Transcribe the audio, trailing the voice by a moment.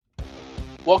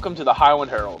Welcome to the Highwind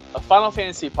Herald, a Final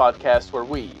Fantasy podcast where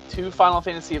we, two Final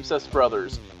Fantasy obsessed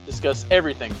brothers, discuss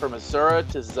everything from Azura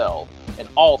to Zell, and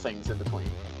all things in between.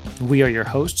 We are your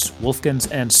hosts,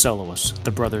 Wolfkins and Solois,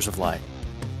 the Brothers of Light.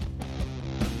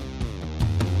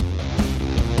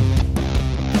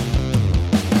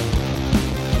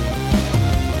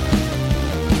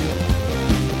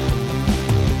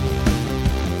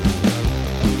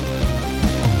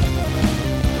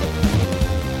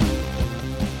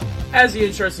 As the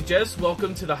intro suggests,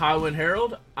 welcome to the Highwind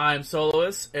Herald. I'm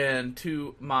Solois, and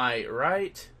to my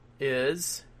right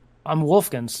is... I'm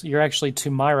Wolfkins. You're actually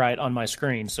to my right on my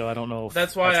screen, so I don't know if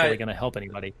that's really going to help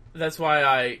anybody. That's why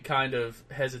I kind of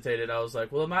hesitated. I was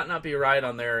like, well, it might not be right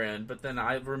on their end, but then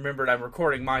I remembered I'm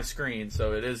recording my screen,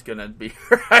 so it is going to be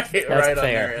right on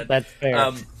their end. That's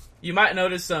fair. You might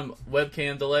notice some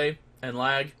webcam delay and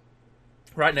lag.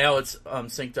 Right now it's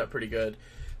synced up pretty good,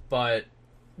 but...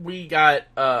 I've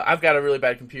got a really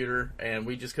bad computer, and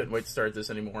we just couldn't wait to start this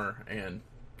anymore, and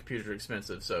computers are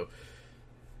expensive, so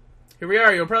here we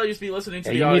are. You'll probably just be listening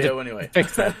to the audio anyway.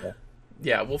 Fix that.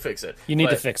 Yeah, we'll fix it. You need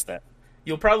to fix that.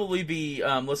 You'll probably be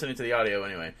listening to the audio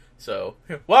anyway, so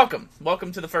welcome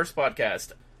to the first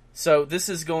podcast. So this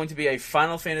is going to be a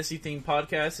Final Fantasy themed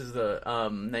podcast, as the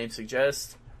name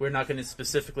suggests. We're not going to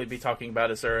specifically be talking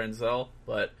about Azura and Zell,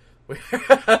 but...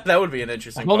 that would be an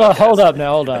interesting podcast.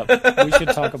 Hold up. We should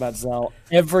talk about Zell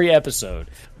every episode.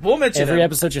 We'll mention every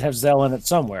episode should have Zell in it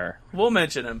somewhere. We'll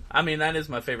mention him. I mean, that is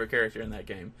my favorite character in that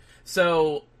game.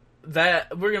 So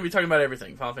that we're going to be talking about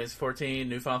everything: Final Fantasy 14,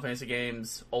 new Final Fantasy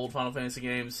games, old Final Fantasy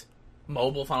games,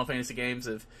 mobile Final Fantasy games.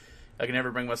 If I can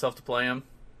ever bring myself to play them,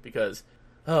 because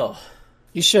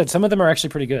you should. Some of them are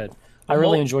actually pretty good. I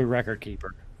really enjoy Record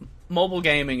Keeper. Mobile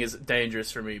gaming is dangerous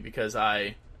for me because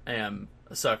I am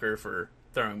a sucker for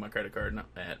throwing my credit card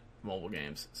at mobile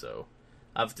games, so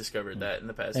I've discovered that in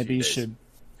the past few days. Maybe you should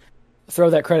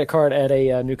throw that credit card at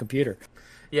a new computer.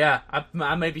 Yeah,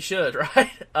 I maybe should, right?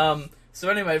 So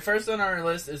anyway, first on our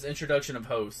list is introduction of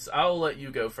hosts. I'll let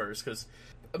you go first, because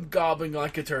I'm gobbling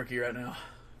like a turkey right now.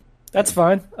 That's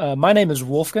fine. My name is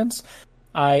Wolfkins.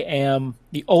 I am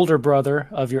the older brother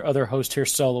of your other host here,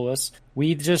 Solois.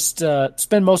 We just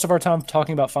spend most of our time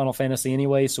talking about Final Fantasy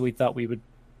anyway, so we thought we would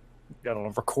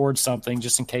record something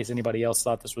just in case anybody else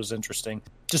thought this was interesting.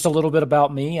 Just a little bit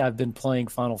about me. I've been playing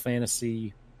Final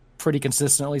Fantasy pretty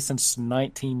consistently since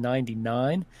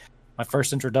 1999. My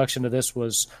first introduction to this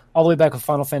was all the way back with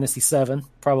Final Fantasy VII,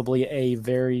 probably a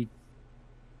very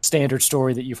standard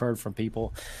story that you've heard from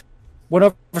people. Went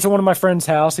over to one of my friend's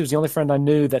house. He was the only friend I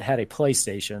knew that had a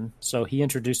PlayStation, so he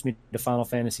introduced me to Final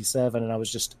Fantasy VII, and I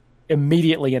was just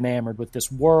immediately enamored with this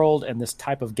world and this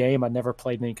type of game. I'd never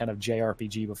played any kind of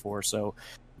JRPG before, so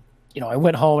I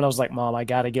went home and I was like, Mom, I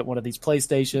got to get one of these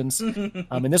PlayStations.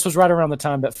 And this was right around the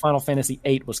time that Final Fantasy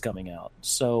VIII was coming out.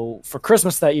 So for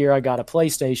Christmas that year, I got a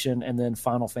PlayStation and then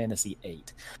Final Fantasy VIII.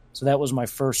 So that was my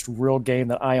first real game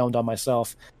that I owned on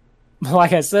myself.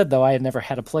 Like I said, though, I had never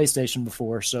had a PlayStation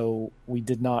before, so we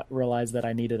did not realize that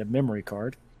I needed a memory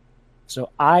card. So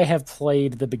I have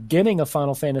played the beginning of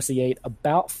Final Fantasy VIII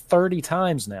about 30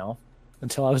 times now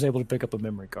until I was able to pick up a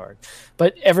memory card.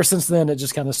 But ever since then, it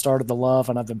just kind of started the love,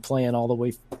 and I've been playing all the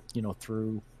way,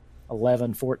 through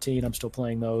 11, 14. I'm still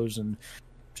playing those, and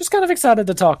just kind of excited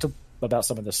to talk about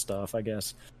some of this stuff, I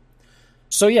guess.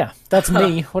 So yeah, that's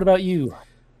me. What about you?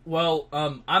 Well,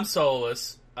 I'm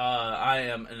Solois. I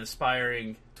am an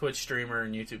aspiring Twitch streamer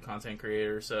and YouTube content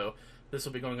creator, so this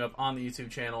will be going up on the YouTube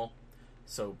channel.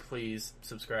 So please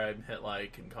subscribe, hit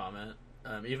like, and comment.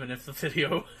 Even if the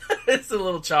video is a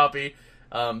little choppy,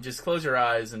 just close your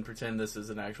eyes and pretend this is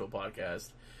an actual podcast.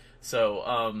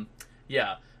 So,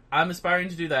 yeah, I'm aspiring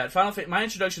to do that. My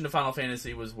introduction to Final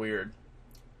Fantasy was weird.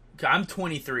 I'm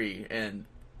 23, and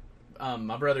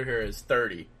my brother here is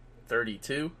 30.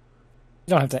 32?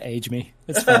 You don't have to age me.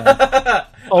 It's fine.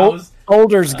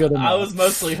 Older's good enough. I was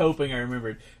mostly hoping I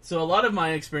remembered. So a lot of my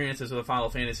experiences with Final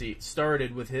Fantasy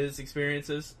started with his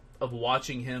experiences of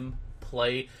watching him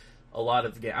play a lot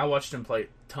of games. I watched him play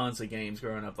tons of games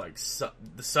growing up, like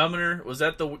the Summoner. Was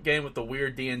that the game with the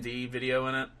weird D&D video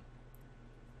in it?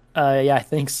 Yeah, I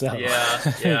think so. Yeah.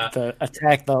 The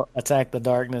attack the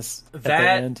darkness at the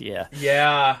end.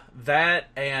 Yeah, that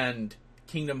and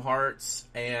Kingdom Hearts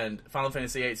and Final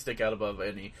Fantasy VIII stick out above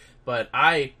any. But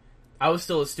I was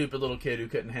still a stupid little kid who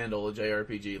couldn't handle a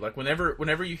JRPG. Like,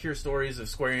 whenever you hear stories of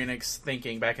Square Enix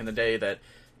thinking back in the day that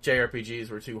JRPGs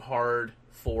were too hard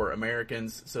for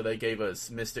Americans, so they gave us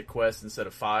Mystic Quest instead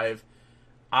of 5,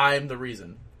 I'm the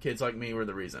reason. Kids like me were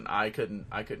the reason. I couldn't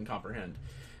comprehend.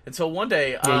 Until one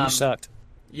day... Yeah, you sucked.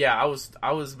 Yeah, I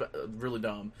was really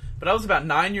dumb. But I was about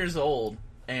 9 years old,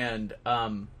 and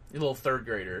a little third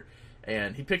grader,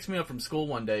 and he picked me up from school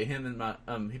one day.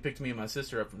 He picked me and my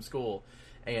sister up from school,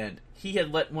 and he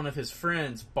had let one of his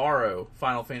friends borrow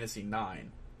Final Fantasy IX,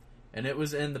 and it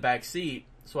was in the back seat.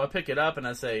 So I pick it up and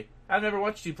I say, "I've never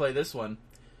watched you play this one,"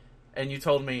 and you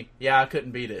told me, "Yeah, I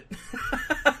couldn't beat it."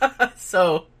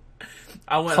 So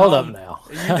I went Hold home. up now.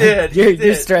 You did.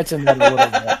 You're stretching that a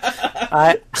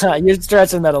little bit. You're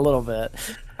stretching that a little bit.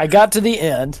 I got to the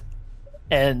end,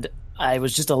 and I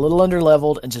was just a little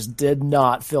underleveled and just did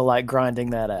not feel like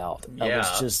grinding that out. I Yeah.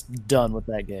 was just done with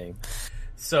that game.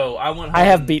 So I went home. I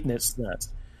have beaten it since.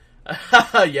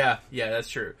 yeah, that's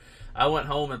true. I went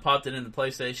home and popped it in the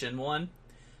PlayStation 1,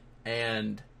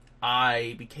 and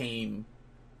I became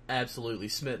absolutely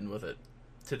smitten with it.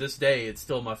 To this day, it's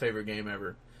still my favorite game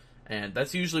ever. And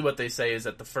that's usually what they say, is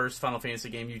that the first Final Fantasy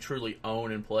game you truly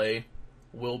own and play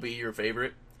will be your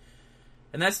favorite.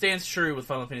 And that stands true with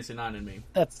Final Fantasy IX and me.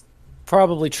 That's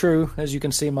probably true. As you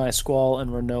can see, my Squall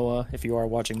and Renoa, if you are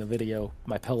watching the video,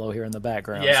 my pillow here in the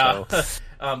background. Yeah. So.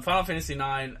 Final Fantasy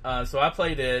IX, so I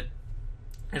played it,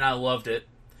 and I loved it.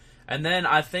 And then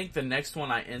I think the next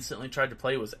one I instantly tried to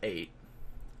play was 8.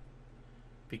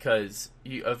 Because,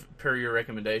 per your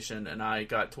recommendation, and I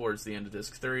got towards the end of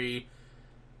Disc 3.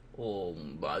 Well,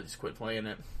 I just quit playing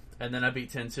it. And then I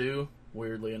beat 10-2,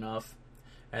 weirdly enough.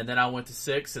 And then I went to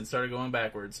 6 and started going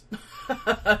backwards.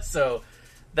 So,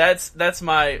 that's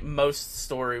my most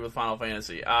story with Final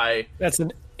Fantasy. That's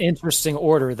an interesting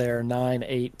order there, 9,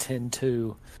 8, 10,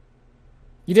 2.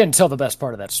 You didn't tell the best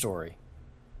part of that story.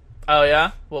 Oh,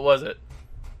 yeah? What was it?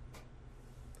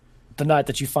 The night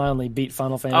that you finally beat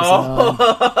Final Fantasy IX.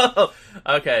 Oh,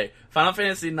 okay. Final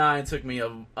Fantasy IX took me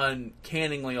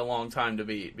uncannily a long time to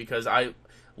beat because I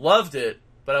loved it,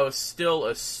 but I was still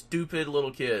a stupid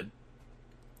little kid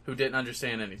who didn't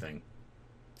understand anything.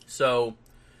 So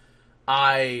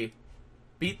I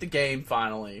beat the game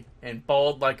finally and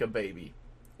bawled like a baby.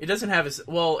 It doesn't have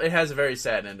it has a very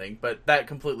sad ending, but that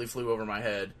completely flew over my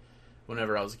head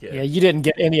whenever I was a kid. Yeah, you didn't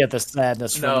get any of the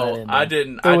sadness from that ending. I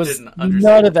didn't. There I was didn't understand.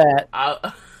 none of that.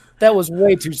 I, That was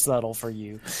way too subtle for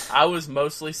you. I was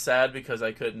mostly sad because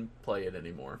I couldn't play it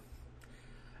anymore.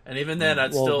 And even then,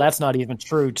 that's not even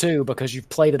true, too, because you've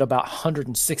played it about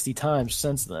 160 times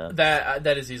since then.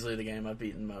 That is easily the game I've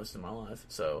beaten most in my life.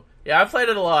 So, yeah, I played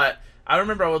it a lot. I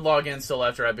remember I would log in still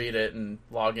after I beat it and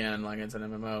log in like it's an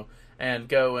MMO and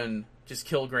go and just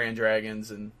kill Grand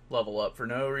Dragons and level up for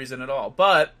no reason at all.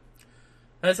 But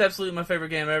that's absolutely my favorite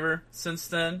game ever since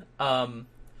then.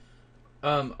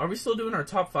 Are we still doing our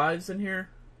top 5s in here?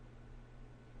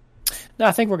 No,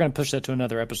 I think we're going to push that to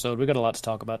another episode. We got a lot to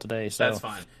talk about today. So that's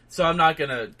fine. So I'm not going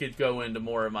to go into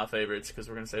more of my favorites because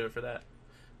we're going to save it for that.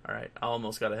 All right. I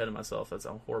almost got ahead of myself. That's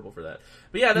horrible for that.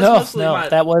 But yeah, that's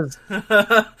that was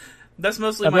that's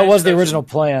mostly that was the original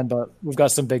plan, but we've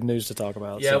got some big news to talk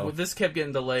about. Yeah, so. well, this kept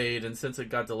getting delayed, and since it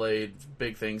got delayed,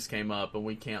 big things came up, and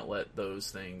we can't let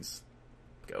those things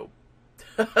go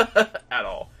at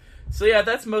all. So yeah,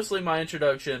 that's mostly my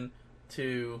introduction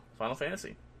to Final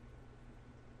Fantasy.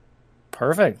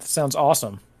 Perfect. Sounds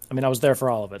awesome. I mean, I was there for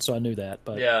all of it, so I knew that.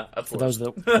 But yeah, of for course.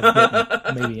 those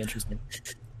that may be interesting.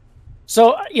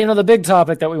 So, the big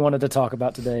topic that we wanted to talk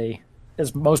about today,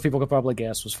 as most people could probably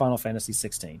guess, was Final Fantasy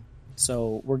 16.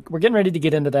 So we're getting ready to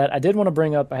get into that. I did want to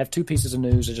bring up, I have 2 pieces of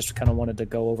news I just kind of wanted to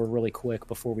go over really quick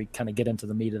before we kind of get into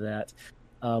the meat of that.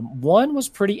 One was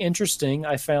pretty interesting.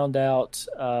 I found out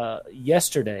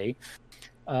yesterday.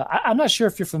 I'm not sure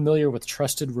if you're familiar with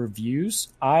Trusted Reviews.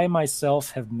 I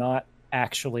myself have not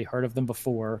actually heard of them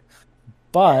before,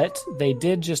 but they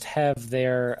did just have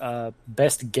their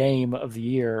best game of the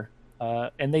year,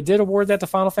 and they did award that to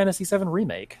Final Fantasy VII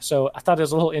Remake. So I thought it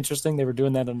was a little interesting. They were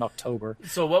doing that in October.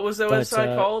 So what was the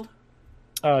website called?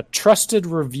 Trusted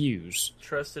Reviews.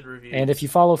 Trusted Reviews. And if you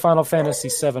follow Final Fantasy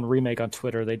VII Remake on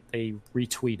Twitter, they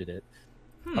retweeted it.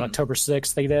 On October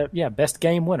 6th, they did, best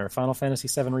game winner, Final Fantasy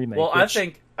VII Remake. Well, I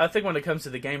think when it comes to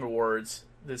the Game Awards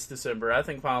this December, I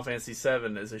think Final Fantasy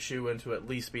VII is a shoe-in to at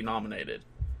least be nominated.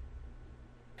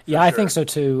 Yeah, I think so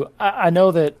too. I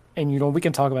know that, and we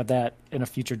can talk about that in a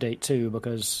future date too,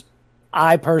 because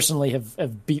I personally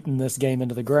have beaten this game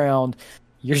into the ground.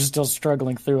 You're still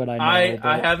struggling through it, I know.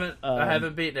 I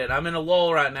haven't beaten it. I'm in a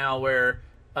lull right now where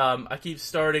I keep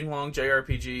starting long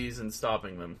JRPGs and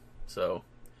stopping them. So,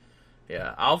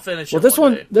 yeah, I'll finish it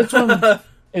one day. This one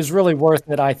is really worth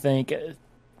it, I think.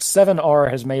 7R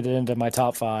has made it into my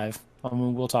top 5. I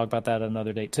mean, we'll talk about that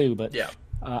another date too, but yeah.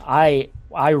 I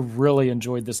really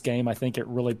enjoyed this game. I think it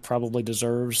really probably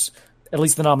deserves at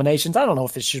least the nominations. I don't know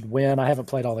if it should win. I haven't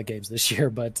played all the games this year,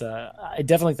 but I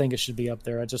definitely think it should be up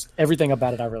there. Everything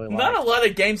about it I really like. Not a lot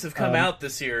of games have come out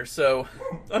this year, so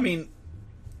I mean,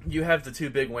 you have the two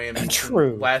big whammies,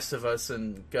 True. Last of Us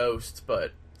and Ghost,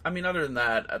 but I mean, other than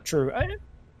that, True.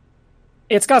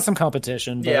 It's got some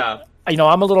competition, but yeah.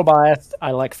 I'm a little biased.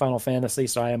 I like Final Fantasy,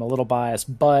 so I am a little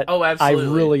biased, but I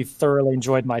really thoroughly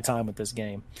enjoyed my time with this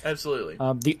game. Absolutely.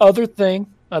 The other thing,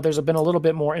 there's been a little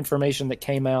bit more information that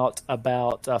came out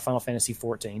about Final Fantasy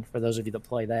XIV, for those of you that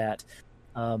play that.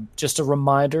 Just a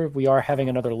reminder, we are having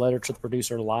another Letter to the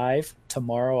Producer live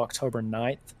tomorrow, October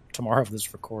 9th, tomorrow of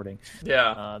this recording.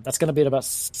 Yeah. That's going to be at about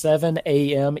 7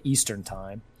 a.m. Eastern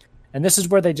Time. And this is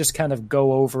where they just kind of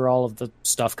go over all of the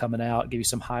stuff coming out, give you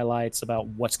some highlights about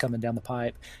what's coming down the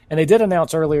pipe. And they did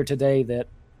announce earlier today that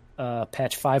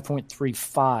patch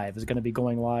 5.35 is going to be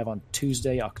going live on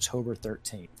Tuesday, October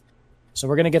 13th. So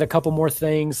we're going to get a couple more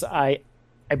things. I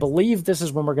believe this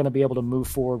is when we're going to be able to move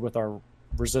forward with our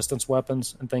resistance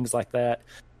weapons and things like that.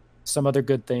 Some other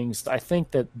good things. I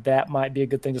think that might be a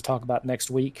good thing to talk about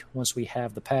next week once we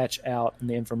have the patch out and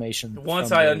the information.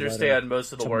 Once I understand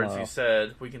most of the words you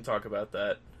said, we can talk about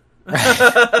that.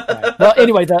 Right. Well,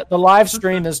 anyway, the live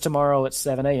stream is tomorrow at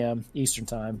 7 a.m. Eastern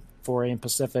Time, 4 a.m.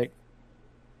 Pacific.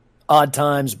 Odd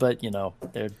times, but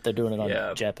they're doing it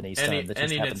on Japanese time. That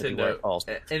just happens to be where it falls.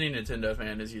 Any Nintendo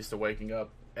fan is used to waking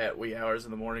up at wee hours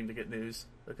in the morning to get news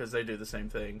because they do the same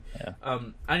thing. Yeah.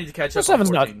 I need to catch up. 7's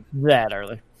not that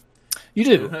early. You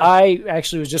do. I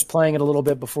actually was just playing it a little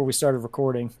bit before we started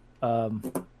recording.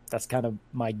 That's kind of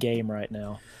my game right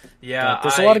now. Yeah,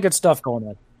 there's a lot of good stuff going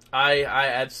on. I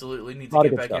absolutely need to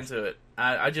get back into it.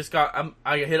 I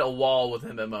hit a wall with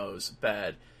MMOs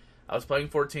bad. I was playing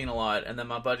 14 a lot, and then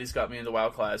my buddies got me into WoW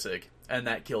Classic, and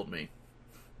that killed me.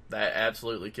 That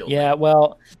absolutely killed me. Yeah,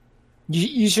 well,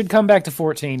 you should come back to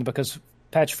 14 because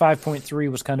patch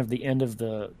 5.3 was kind of the end of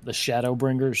the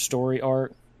Shadowbringers story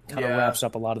arc. Kind of wraps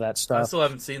up a lot of that stuff. I still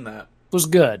haven't seen that. It was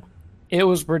good. It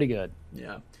was pretty good.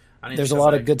 Yeah. There's a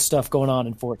lot of good stuff going on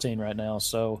in 14 right now,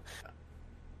 so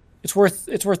it's worth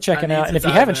checking out. And if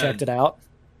you haven't checked it out,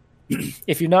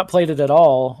 if you've not played it at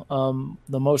all,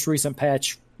 the most recent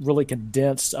patch really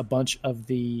condensed a bunch of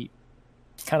the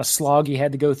kind of slog you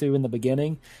had to go through in the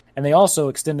beginning, and they also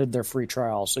extended their free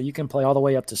trial, so you can play all the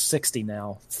way up to 60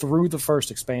 now through the first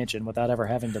expansion without ever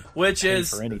having to pay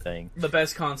for anything. The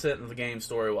best content in the game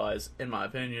story-wise, in my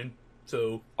opinion.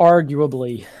 So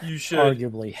arguably,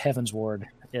 Arguably, Heavensward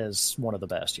is one of the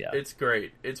best. Yeah, it's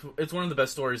great. It's one of the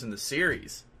best stories in the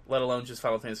series, let alone just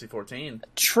Final Fantasy XIV.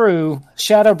 True,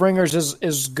 Shadowbringers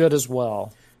is good as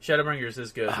well. Shadowbringers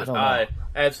is good. I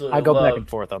absolutely go back and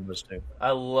forth on those two. I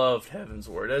loved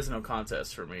Heavensward. There's no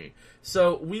contest for me.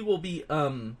 So we will be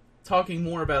talking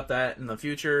more about that in the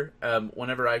future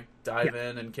whenever I dive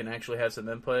in and can actually have some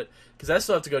input. Because I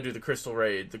still have to go do the Crystal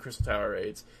Tower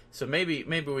raids. So maybe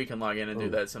we can log in and do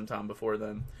that sometime before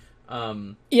then.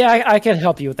 I can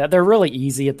help you with that. They're really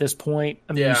easy at this point.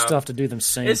 I mean, you still have to do them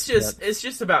synced. It's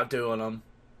just about doing them.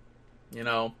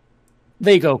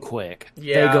 They go quick.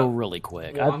 Yeah. They go really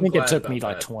quick. Well, I think it took me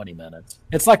like 20 minutes.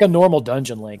 It's like a normal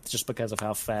dungeon length just because of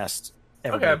how fast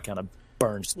everybody kind of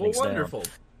burns things down. Wonderful.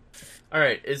 All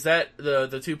right. Is that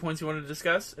the 2 points you wanted to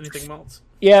discuss? Anything else?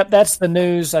 Yeah, that's the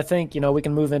news. I think, we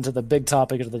can move into the big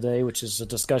topic of the day, which is a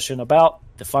discussion about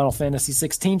the Final Fantasy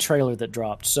 16 trailer that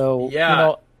dropped. So,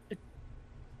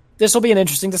 this will be an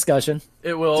interesting discussion.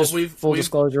 It will. Just full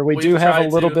disclosure, we do have a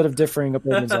little bit of differing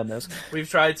opinions on this. We've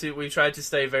tried to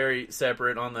stay very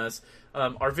separate on this.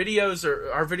 Our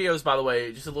videos, by the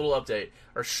way, just a little update,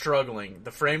 are struggling. The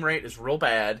frame rate is real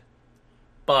bad,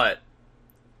 but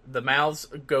the mouths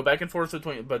go back and forth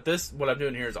between. But what I'm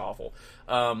doing here is awful.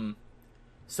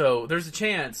 So there's a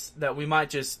chance that we might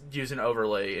just use an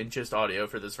overlay and just audio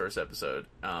for this first episode.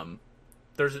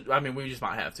 We just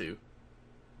might have to.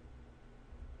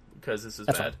 Because this is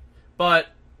bad. Fine. But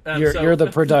you're the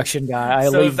production guy. I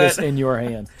leave this in your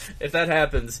hands. If that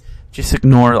happens, just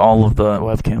ignore all of the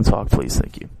webcam talk, please.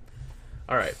 Thank you.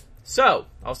 All right. So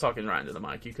I was talking right into the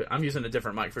mic. I'm using a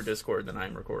different mic for Discord than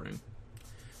I'm recording.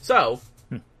 So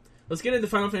let's get into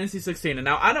Final Fantasy 16. And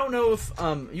now I don't know if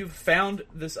you've found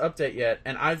this update yet,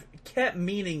 and I've kept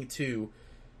meaning to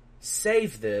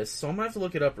save this, so I'm gonna have to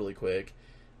look it up really quick.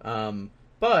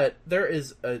 But there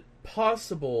is a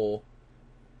possible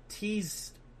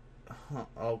teased.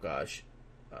 Oh gosh,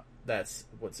 that's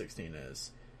what 16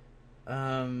 is.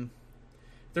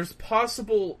 There's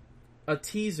possible a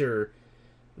teaser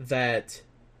that.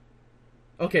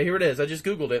 Okay, here it is. I just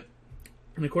googled it,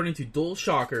 and according to Dual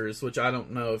Shockers, which I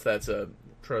don't know if that's a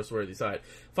trustworthy site,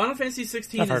 Final Fantasy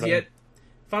 16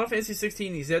 Final Fantasy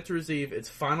 16 is yet to receive its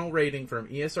final rating from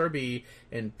ESRB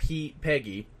and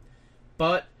PEGI,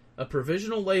 but a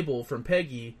provisional label from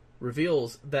PEGI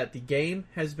reveals that the game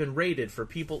has been rated for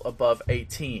people above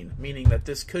 18, meaning that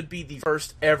this could be the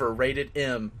first ever rated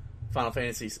M Final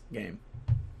Fantasy game.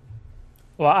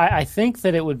 Well, I think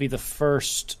that it would be the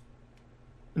first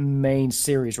main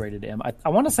series rated M. I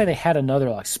want to say they had another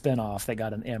like spinoff that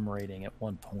got an M rating at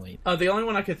one point. The only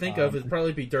one I could think of would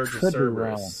probably be Dirge of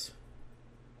Cerberus.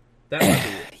 That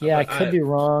might be. Yeah, I could be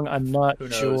wrong. I'm not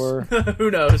sure. Who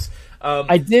knows?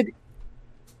 I did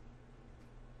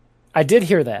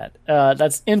hear that.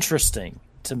 That's interesting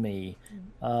to me.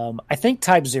 I think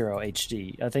Type 0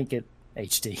 HD. I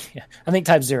think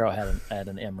Type 0 had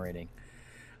an M rating.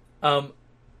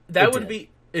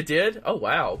 It did? Oh,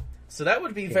 wow. So that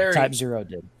would be very... Type 0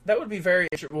 did. That would be very...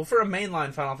 Well, for a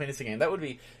mainline Final Fantasy game, that would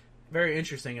be very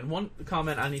interesting. And one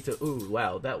comment I need to... Ooh,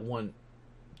 wow, that one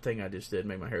thing I just did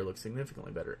made my hair look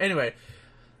significantly better. Anyway,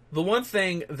 the one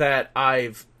thing that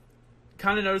I've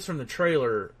kind of noticed from the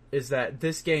trailer is that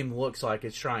this game looks like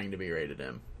it's trying to be rated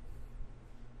M.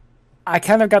 I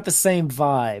kind of got the same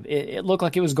vibe. It looked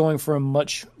like it was going for a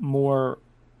much more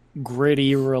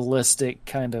gritty, realistic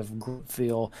kind of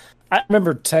feel. I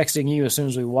remember texting you as soon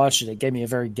as we watched it. It gave me a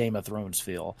very Game of Thrones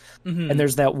feel. Mm-hmm. And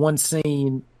there's that one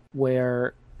scene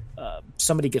where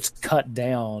somebody gets cut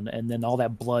down and then all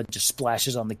that blood just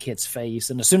splashes on the kid's face.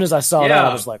 And as soon as I saw that,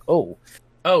 I was like, oh,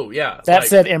 yeah. That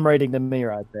said M rating to me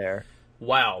right there.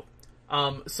 Wow.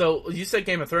 So you said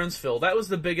Game of Thrones feel. That was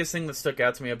the biggest thing that stuck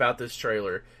out to me about this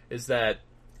trailer is that,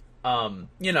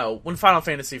 when Final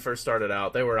Fantasy first started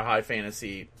out, they were a high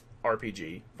fantasy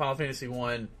RPG. Final Fantasy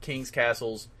 1, King's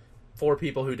Castles, 4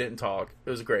 people who didn't talk. It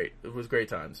was great. It was great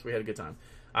times. We had a good time.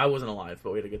 I wasn't alive,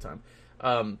 but we had a good time.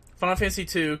 Final Fantasy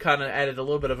 2 kind of added a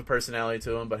little bit of a personality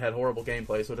to them, but had horrible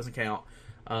gameplay, so it doesn't count.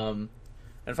 And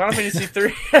Final Fantasy 3,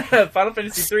 Final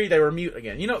Fantasy 3, they were mute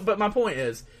again. But my point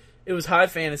is, it was high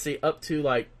fantasy up to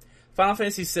like Final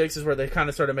Fantasy 6 is where they kind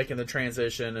of started making the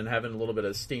transition and having a little bit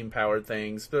of steam-powered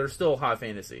things. They're still high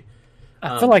fantasy.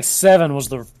 I feel like 7 was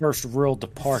the first real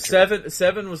departure.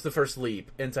 7 was the first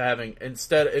leap into having,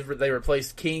 they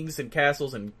replaced kings and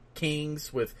castles and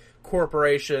kings with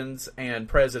corporations and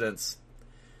presidents.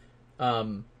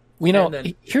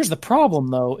 Here's the problem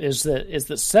though, is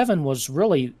that 7 was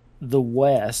really the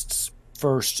West's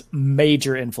first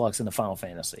major influx into Final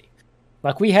Fantasy.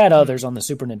 Like, we had others on the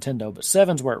Super Nintendo, but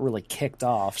 7's where it really kicked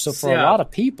off. So for a lot of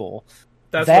people,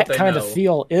 that kind of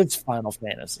feel is Final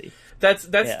Fantasy.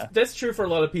 That's true for a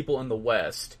lot of people in the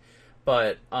West.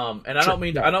 But and I don't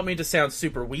mean to sound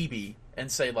super weeby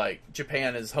and say like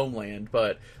Japan is homeland,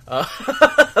 but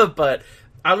but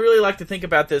I really like to think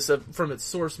about this from its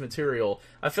source material.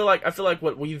 I feel like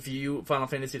what we view Final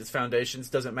Fantasy as foundations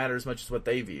doesn't matter as much as what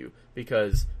they view,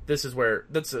 because that's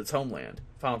its homeland.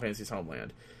 Final Fantasy's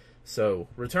homeland. So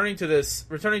returning to this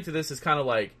is kind of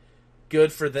like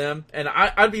good for them, and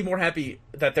I'd be more happy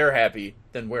that they're happy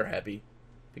than we're happy,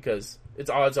 because its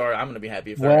odds are I'm going to be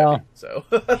happy if they're happy. So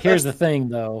here's the thing,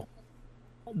 though: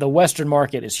 the Western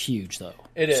market is huge, though.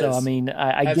 It is. So I mean,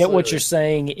 I get what you're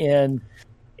saying in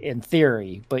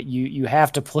theory, but you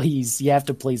have to please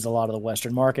a lot of the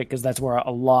Western market, because that's where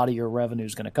a lot of your revenue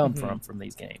is going to come from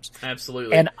these games.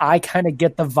 Absolutely. And I kind of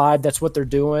get the vibe that's what they're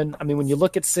doing. I mean, when you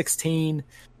look at 16.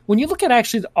 When you look at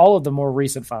actually all of the more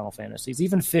recent Final Fantasies,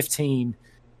 even 15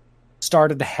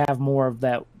 started to have more of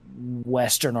that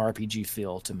Western RPG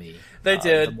feel to me. They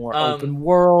did. The more open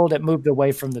world. It moved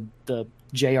away from the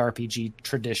JRPG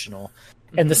traditional.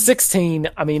 And the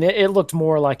 16, I mean, it looked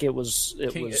more like it looks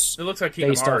like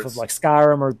based off of like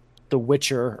Skyrim or The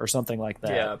Witcher or something like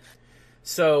that. Yeah.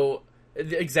 So,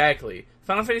 exactly.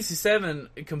 Final Fantasy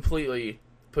VII completely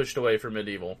pushed away from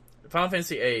medieval. Final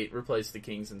Fantasy VIII replaced the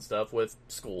kings and stuff with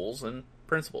schools and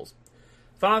principals.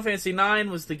 Final Fantasy IX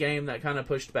was the game that kind of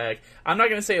pushed back. I'm not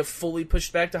going to say it fully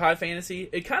pushed back to high fantasy.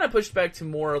 It kind of pushed back to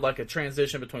more like a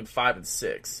transition between 5 and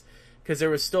 6. Because there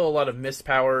was still a lot of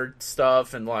mist-powered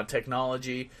stuff and a lot of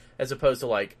technology, as opposed to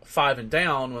like 5 and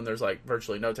down when there's like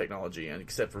virtually no technology, and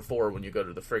except for 4 when you go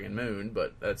to the friggin' moon,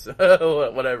 but that's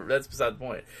whatever, that's beside the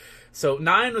point. So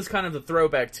 9 was kind of the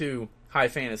throwback to high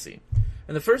fantasy.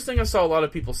 And the first thing I saw a lot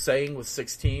of people saying with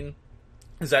 16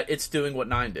 is that it's doing what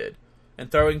 9 did, and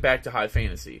throwing back to high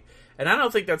fantasy. And I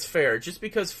don't think that's fair. Just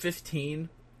because 15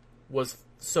 was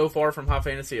so far from high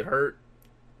fantasy, it hurt.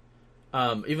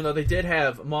 Even though they did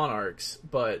have monarchs,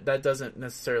 but that doesn't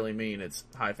necessarily mean it's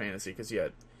high fantasy, because you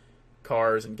had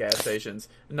cars and gas stations.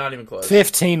 Not even close.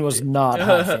 15 was not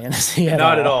high fantasy at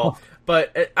all.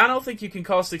 But I don't think you can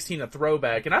call 16 a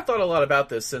throwback. And I thought a lot about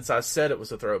this since I said it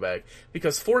was a throwback,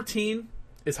 because 14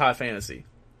 is high fantasy.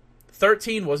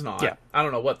 13 was not. Yeah. I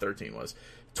don't know what 13 was.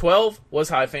 12 was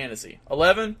high fantasy.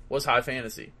 11 was high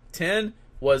fantasy. 10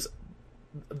 was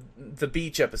the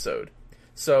beach episode.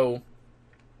 So,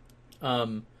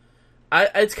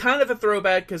 it's kind of a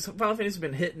throwback because Final Fantasy's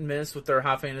been hit and miss with their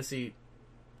high fantasy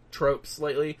tropes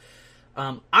lately.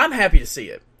 I'm happy to see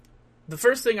it. The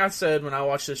first thing I said when I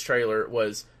watched this trailer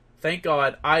was, thank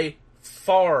God, I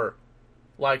far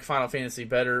like Final Fantasy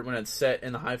better when it's set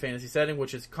in the high fantasy setting,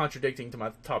 which is contradicting to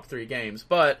my top 3 games,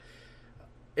 but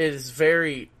it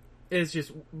is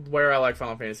just where I like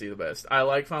Final Fantasy the best. I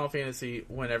like Final Fantasy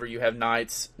whenever you have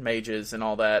knights, mages, and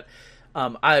all that.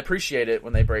 I appreciate it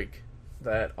when they break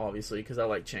that, obviously, because I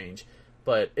like change,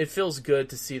 but it feels good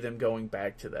to see them going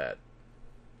back to that.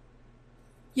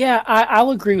 Yeah,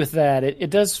 I'll agree with that. It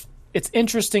does. It's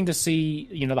interesting to see,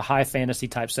 the high fantasy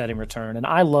type setting return, and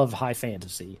I love high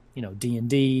fantasy.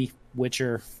 D&D,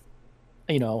 Witcher.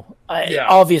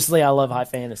 Obviously I love high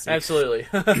fantasy. Absolutely.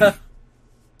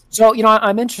 So,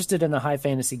 I'm interested in a high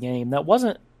fantasy game. That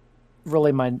wasn't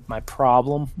really my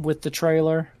problem with the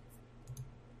trailer.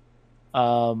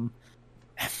 Problem's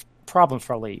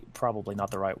probably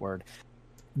not the right word.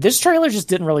 This trailer just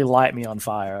didn't really light me on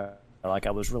fire like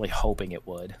I was really hoping it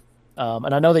would.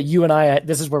 And I know that you and I,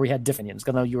 this is where we had different opinions,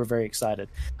 because I know you were very excited.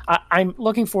 I'm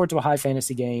looking forward to a high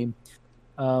fantasy game.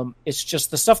 It's just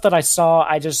the stuff that I saw,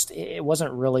 it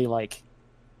wasn't really like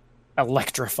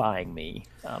electrifying me.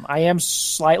 I am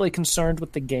slightly concerned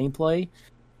with the gameplay.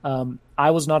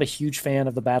 I was not a huge fan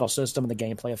of the battle system and the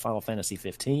gameplay of Final Fantasy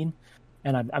 15,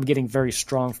 and I'm getting very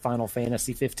strong Final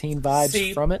Fantasy 15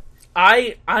 vibes from it.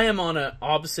 I am on an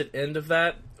opposite end of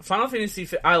that. Final Fantasy,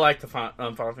 I like the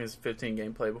Final Fantasy 15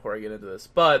 gameplay before I get into this,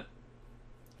 but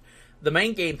the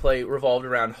main gameplay revolved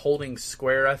around holding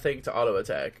square, I think, to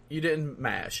auto-attack. You didn't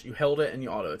mash. You held it and you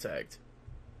auto-attacked.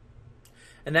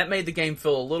 And that made the game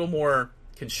feel a little more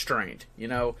constrained,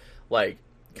 like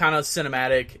kind of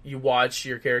cinematic. You watch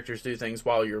your characters do things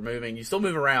while you're moving. You still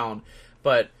move around,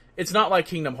 but it's not like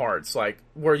Kingdom Hearts, like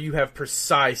where you have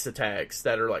precise attacks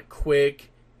that are like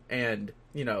quick and,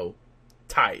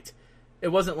 tight. It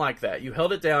wasn't like that. You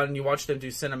held it down and you watched them do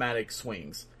cinematic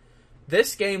swings.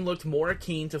 This game looked more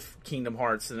akin to Kingdom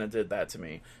Hearts than it did that to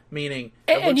me. Meaning,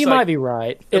 and you might be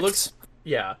right. It looks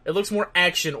more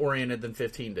action oriented than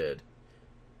 15 did.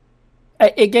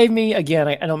 It gave me, again,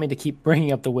 I don't mean to keep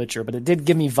bringing up The Witcher, but it did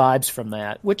give me vibes from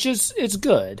that, which is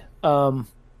good.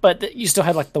 But you still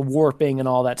had like the warping and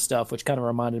all that stuff, which kind of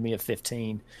reminded me of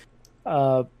 15.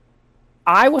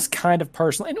 I was kind of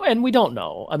personally, and we don't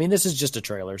know. I mean, this is just a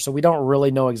trailer, so we don't really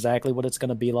know exactly what it's going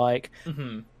to be like.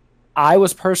 Mm-hmm. I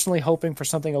was personally hoping for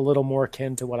something a little more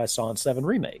akin to what I saw in 7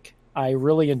 Remake. I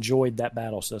really enjoyed that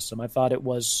battle system. I thought it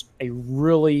was a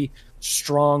really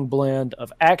strong blend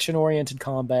of action-oriented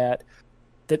combat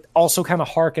that also kind of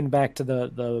harkened back to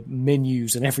the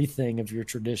menus and everything of your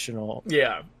traditional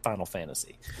Final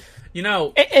Fantasy. And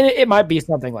it might be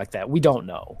something like that. We don't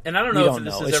know. And I don't know if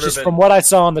this has ever been... From what I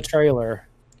saw in the trailer.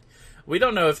 We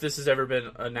don't know if this has ever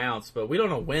been announced, but we don't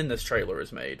know when this trailer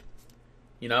is made.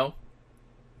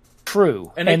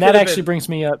 True. And that actually brings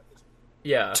me up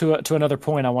to another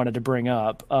point I wanted to bring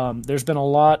up. There's been a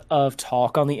lot of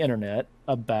talk on the internet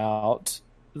about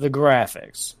the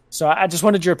graphics. So I just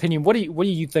wanted your opinion. What do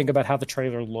you think about how the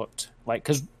trailer looked like?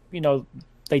 Because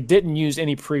they didn't use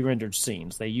any pre-rendered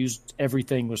scenes. They used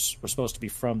everything was supposed to be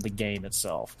from the game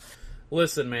itself.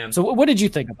 Listen, man. So what did you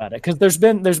think about it? Because there's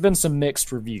been some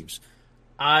mixed reviews.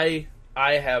 I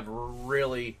have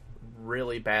really,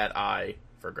 really bad eye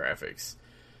for graphics.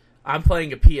 I'm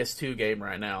playing a PS2 game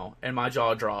right now, and my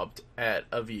jaw dropped at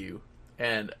a view.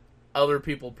 And other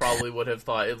people probably would have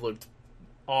thought it looked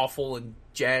awful and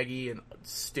jaggy and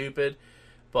stupid,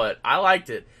 but I liked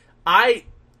it. That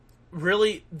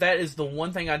is the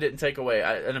one thing I didn't take away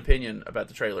an opinion about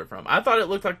the trailer from. I thought it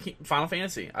looked like Final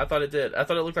Fantasy. I thought it did. I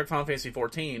thought it looked like Final Fantasy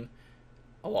 14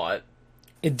 a lot.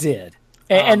 It did.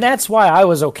 And that's why I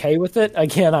was okay with it.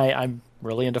 Again, I'm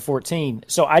really into 14,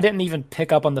 so I didn't even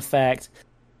pick up on the fact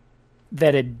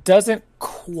that it doesn't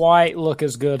quite look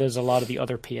as good as a lot of the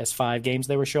other PS5 games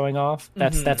they were showing off.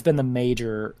 That's been the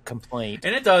major complaint.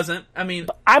 And it doesn't. I mean...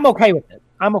 But I'm okay with it.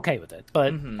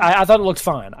 But I thought it looked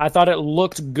fine. I thought it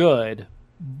looked good.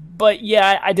 But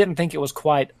yeah, I didn't think it was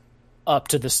quite up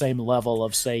to the same level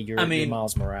of, say, your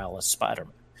Miles Morales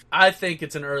Spider-Man. I think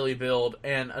it's an early build.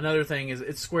 And another thing is,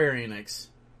 it's Square Enix.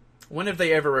 When have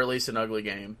they ever released an ugly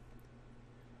game?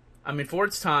 I mean, for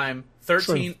its time,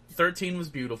 13 was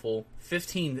beautiful.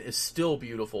 15 is still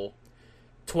beautiful.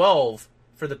 12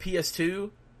 for the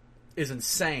PS2 is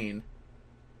insane.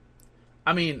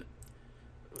 I mean,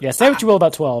 Yeah, say what you will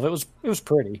about 12. It was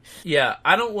pretty. Yeah,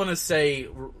 I don't want to say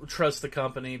trust the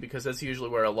company because that's usually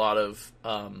where a lot of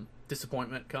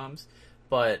disappointment comes.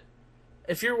 But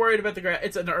if you're worried about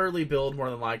it's an early build more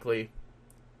than likely.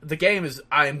 The game is,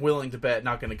 I am willing to bet,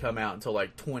 not going to come out until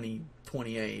like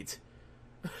 2028.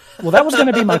 Well, that was going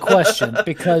to be my question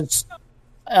because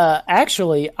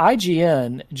actually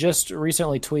IGN just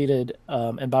recently tweeted,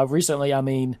 and by recently I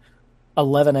mean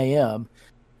 11 a.m.,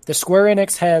 the Square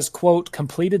Enix has, quote,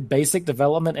 completed basic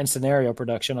development and scenario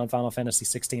production on Final Fantasy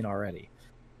 16 already.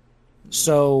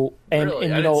 So, Really? and I you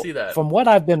didn't know, see that. from what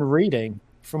I've been reading,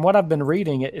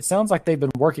 it sounds like they've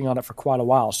been working on it for quite a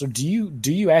while. So, do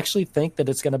you actually think that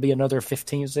it's going to be another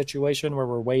 15 situation where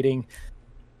we're waiting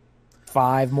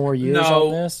 5 more years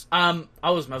on this? I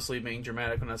was mostly being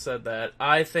dramatic when I said that.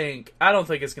 I don't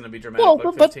think it's going to be dramatic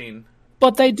like 15.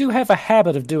 But they do have a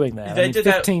habit of doing that. They I mean, did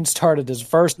 15 started as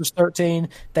first as 13.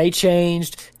 They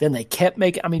changed. Then they kept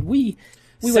making. I mean, we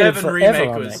waited forever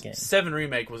on that game. 7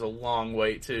 Remake was a long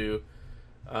wait too.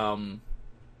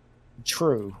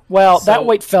 True. Well, that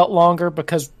wait felt longer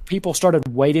because people started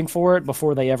waiting for it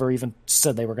before they ever even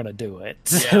said they were going to do it.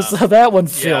 Yeah. So that one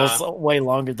feels way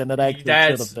longer than it actually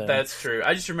should have been. That's true.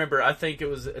 I just remember, I think it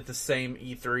was at the same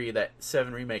E3 that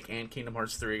 7 Remake and Kingdom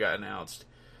Hearts 3 got announced.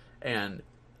 And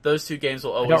those two games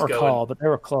will always go... I don't recall, but they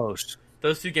were close.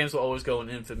 Those two games will always go in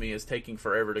infamy as taking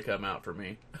forever to come out for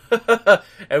me.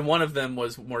 And one of them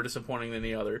was more disappointing than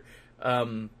the other.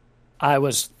 I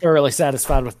was thoroughly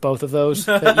satisfied with both of those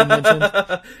that you mentioned.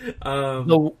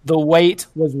 The wait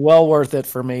was well worth it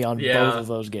for me on both of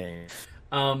those games.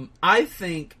 I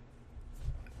think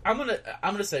I'm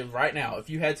gonna say right now,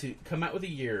 if you had to come out with a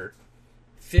year,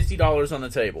 $50 on the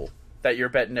table that you're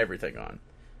betting everything on,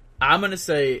 I'm gonna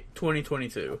say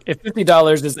 2022. If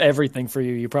 $50 is everything for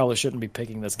you, you probably shouldn't be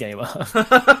picking this game up.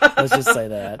 Let's just say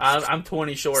that. I'm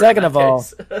 20 short. Second of all,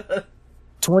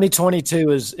 2022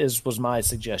 was my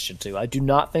suggestion too. I do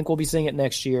not think we'll be seeing it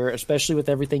next year, especially with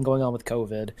everything going on with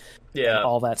COVID. Yeah, and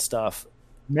all that stuff.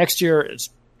 Next year is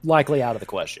likely out of the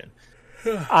question.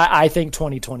 I think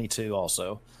 2022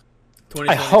 also.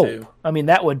 2022. I hope. I mean,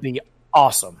 that would be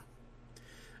awesome.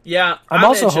 Yeah, I'm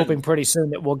also hoping pretty soon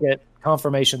that we'll get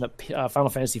confirmation that Final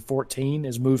Fantasy 14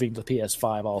 is moving to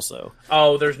PS5 also.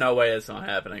 Oh, there's no way it's not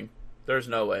happening. There's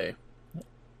no way.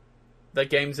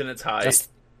 That game's in its height.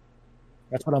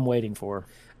 That's what I'm waiting for.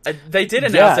 They did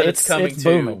announce that it's coming to...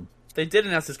 booming. They did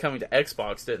announce it's coming to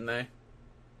Xbox, didn't they?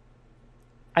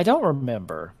 I don't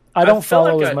remember. I don't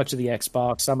follow as much of the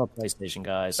Xbox. I'm a PlayStation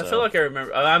guy. So. I feel like I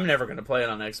remember. I'm never going to play it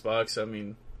on Xbox. I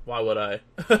mean, why would I?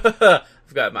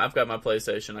 I've got my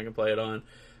PlayStation. I can play it on.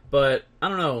 But I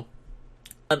don't know.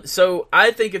 So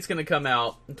I think it's going to come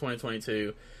out in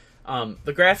 2022. The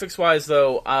graphics wise,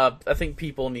 though, I think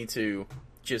people need to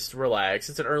just relax.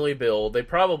 It's an early build. They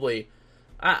probably,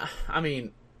 I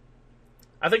mean,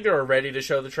 I think they were ready to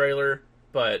show the trailer,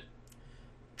 but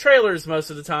trailers most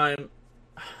of the time,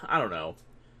 I don't know.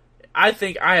 I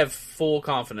think I have full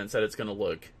confidence that it's going to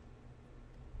look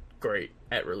great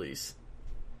at release.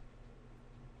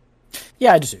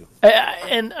 Yeah, I do,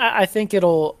 and I think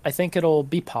it'll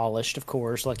be polished. Of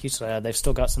course, like you said, they've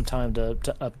still got some time to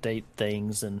update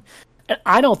things, and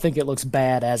I don't think it looks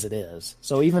bad as it is.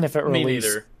 So even if it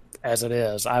released as it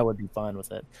is, I would be fine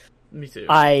with it. Me too.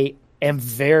 I am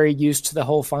very used to the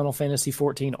whole Final Fantasy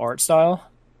XIV art style,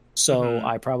 so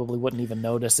I probably wouldn't even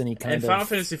notice any kind of. And Final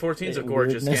Fantasy XIV is a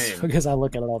gorgeous game because I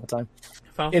look at it all the time.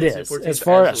 Final it Fantasy is, as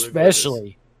far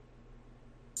especially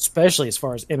as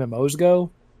far as MMOs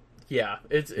go. Yeah,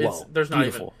 it's there's not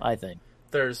beautiful, even. I think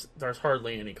there's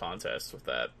hardly any contest with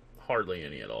that. Hardly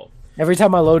any at all. Every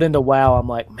time I load into WoW, I'm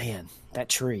like, man, that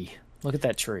tree. Look at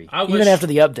that tree. Even after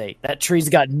the update, that tree's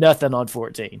got nothing on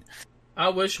 14. I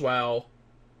wish WoW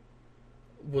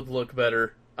would look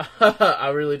better.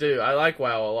 I really do. I like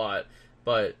WoW a lot,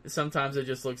 but sometimes it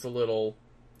just looks a little,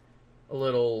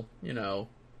 you know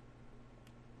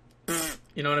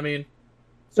what I mean?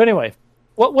 So anyway,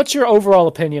 what's your overall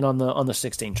opinion on the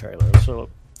 16 trailer? So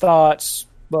thoughts,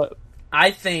 but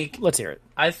let's hear it.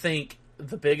 I think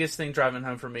the biggest thing driving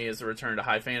home for me is the return to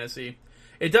high fantasy.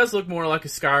 It does look more like a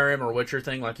Skyrim or Witcher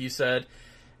thing, like you said,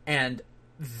 and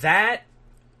that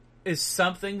is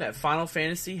something that Final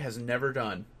Fantasy has never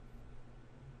done.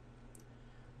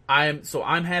 I'm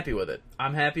happy with it.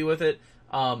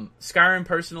 Skyrim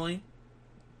personally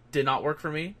did not work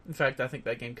for me. In fact, I think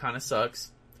that game kind of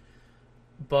sucks.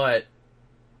 But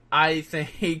I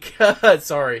think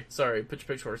sorry, put your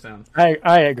pitchforks down. I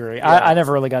agree. Yeah. I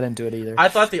never really got into it either. I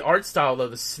thought the art style though,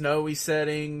 the snowy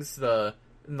settings, the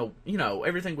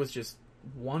everything was just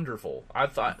wonderful. I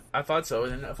thought so.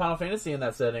 And Final Fantasy in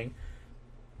that setting,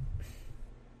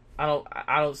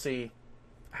 I don't see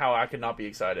how I could not be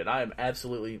excited. I'm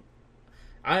absolutely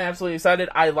excited.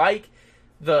 I like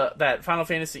that Final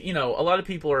Fantasy. You know, a lot of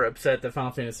people are upset that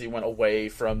Final Fantasy went away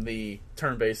from the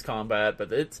turn-based combat,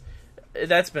 but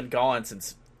that's been gone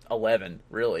since 11,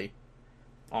 really.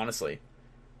 Honestly,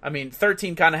 I mean,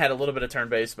 13 kind of had a little bit of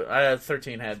turn-based, but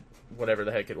 13 had whatever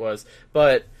the heck it was.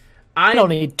 But I don't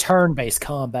need turn-based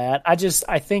combat. I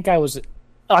think I was,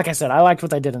 like I said, I liked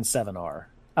what they did in 7R.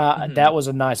 That was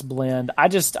a nice blend. I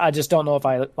just don't know if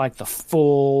I like the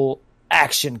full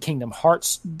action Kingdom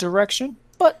Hearts direction,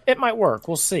 but it might work.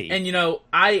 We'll see. And you know,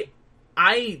 I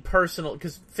personally,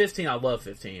 because 15, I love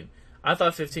 15. I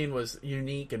thought 15 was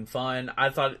unique and fun. I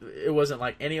thought it wasn't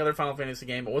like any other Final Fantasy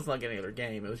game. It wasn't like any other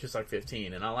game. It was just like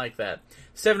 15, and I like that.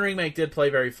 7 Remake did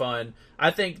play very fun. I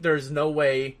think there's no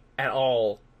way at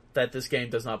all that this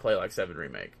game does not play like 7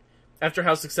 Remake. After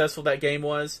how successful that game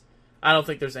was, I don't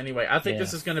think there's any way. I think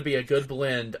this is going to be a good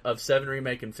blend of 7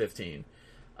 Remake and 15.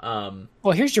 Well,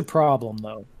 here's your problem,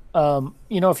 though.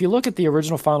 You know, if you look at the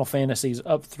original Final Fantasies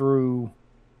up through,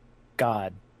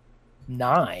 God,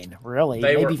 9, really,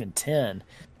 maybe even 10,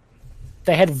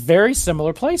 they had very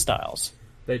similar play styles.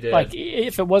 They did. Like,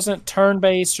 if it wasn't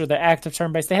turn-based or the active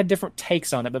turn-based, they had different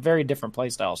takes on it, but very different play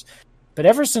styles. But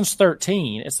ever since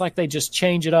 13, it's like they just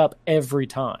change it up every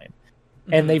time.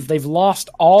 And they've lost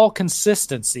all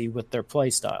consistency with their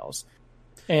play styles.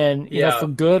 And, you know, for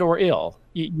good or ill,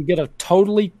 you get a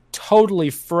totally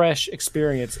fresh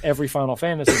experience every Final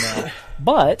Fantasy now.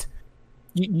 But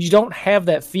you don't have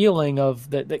that feeling of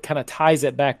that kind of ties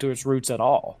it back to its roots at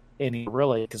all.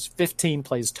 Really, because 15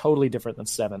 plays totally different than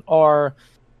 7R,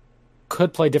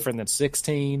 could play different than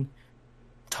 16,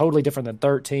 totally different than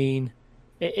 13.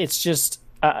 It's just,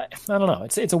 I don't know.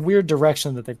 It's a weird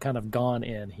direction that they've kind of gone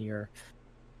in here.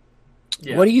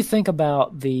 Yeah. What do you think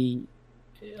about the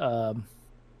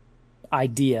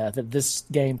idea that this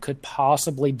game could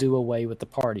possibly do away with the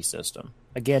party system?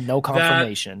 Again, no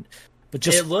confirmation. But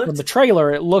just from the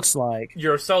trailer, it looks like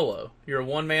you're a solo. You're a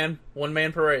one-man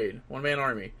parade, one-man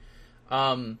army.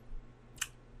 My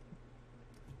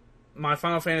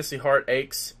Final Fantasy heart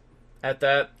aches at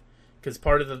that, because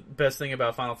part of the best thing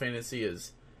about Final Fantasy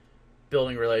is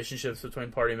building relationships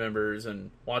between party members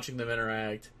and watching them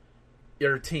interact.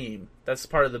 Your team. That's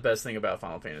part of the best thing about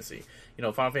Final Fantasy. You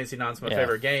know, Final Fantasy IX is my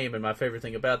favorite game, and my favorite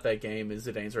thing about that game is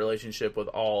Zidane's relationship with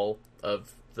all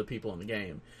of the people in the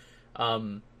game.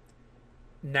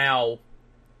 Now,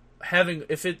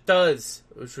 if it does,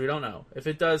 which we don't know, if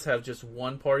it does have just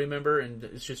one party member and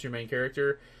it's just your main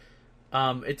character,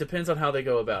 it depends on how they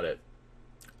go about it.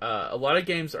 A lot of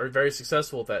games are very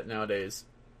successful with that nowadays.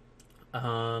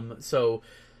 So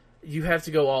you have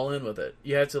to go all in with it.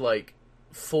 You have to, like,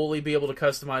 fully be able to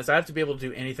customize. I have to be able to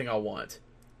do anything I want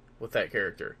with that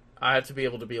character. I have to be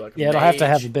able to be like a mage. It'll have to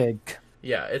have a big...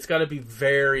 Yeah, it's got to be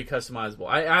very customizable.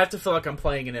 I have to feel like I'm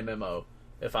playing an MMO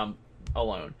if I'm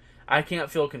alone. I can't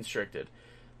feel constricted.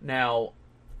 Now,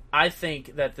 I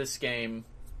think that this game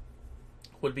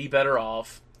would be better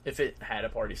off if it had a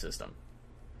party system.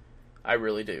 I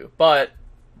really do. But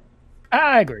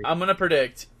I agree. I'm going to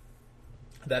predict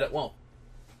that it won't.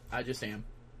 I just am.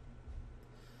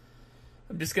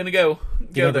 I'm just going to go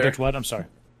there. Predict what? I'm sorry.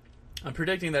 I'm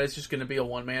predicting that it's just going to be a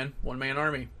one-man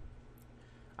army.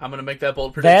 I'm going to make that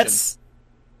bold prediction.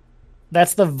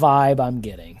 That's the vibe I'm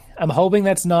getting. I'm hoping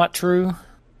that's not true,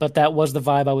 but that was the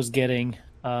vibe I was getting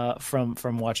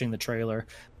from watching the trailer.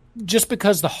 Just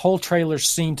because the whole trailer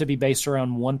seemed to be based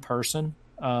around one person.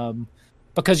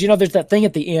 Because, you know, there's that thing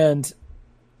at the end,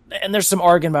 and there's some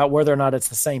argument about whether or not it's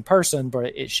the same person,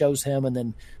 but it shows him and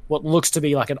then what looks to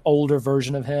be like an older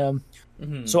version of him.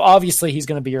 Mm-hmm. So obviously he's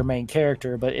going to be your main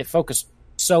character, but it focused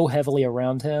so heavily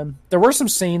around him. There were some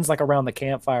scenes like around the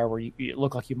campfire where you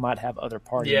look like you might have other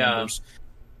party members.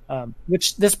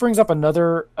 Which this brings up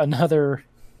another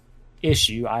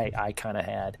issue I kind of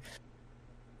had.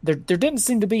 There didn't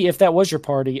seem to be, if that was your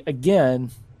party,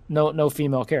 again, no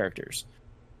female characters.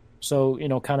 So, you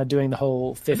know, kind of doing the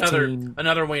whole 15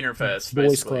 another Wiener Fest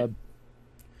boys basically. Club,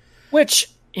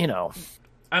 which, you know,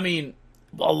 I mean,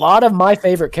 a lot of my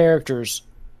favorite characters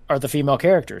are the female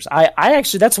characters. I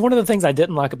actually, that's one of the things I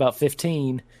didn't like about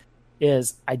 15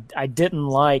 is I didn't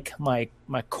like my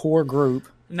core group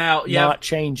not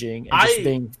changing and just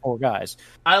being 4 guys.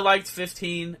 I liked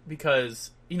 15 because,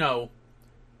 you know,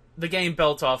 the game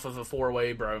built off of a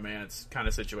 4-way bromance kind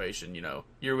of situation. You know,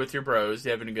 you're with your bros,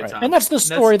 you're having a good time, and that's the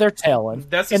story they're telling.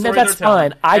 That's the story they're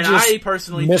telling. Fine. I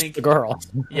personally think the girl.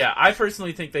 Yeah, I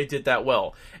personally think they did that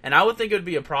well, and I would think it would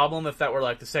be a problem if that were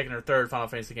like the second or third Final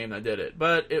Fantasy game that did it,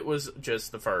 but it was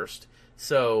just the first,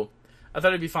 so I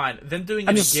thought it'd be fine. Them doing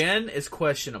it again is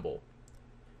questionable.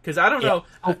 Because I don't know.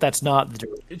 I hope that's not the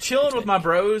direction. Chilling with my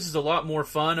bros is a lot more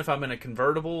fun if I'm in a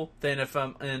convertible than if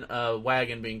I'm in a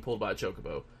wagon being pulled by a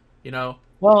chocobo. You know?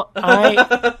 Well,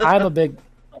 I'm a big,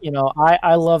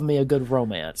 I love me a good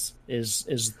romance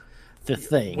is the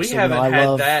thing. We So, haven't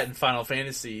had that in Final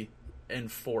Fantasy in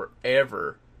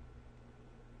forever.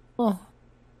 Well,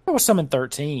 there was some in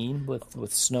 13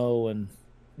 with Snow and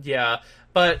Yeah,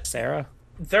 but Sarah.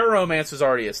 Their romance was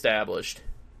already established.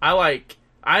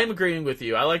 I'm agreeing with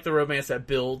you. I like the romance that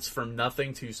builds from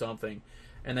nothing to something,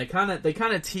 and they kind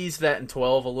of teased that in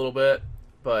 12 a little bit,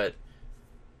 but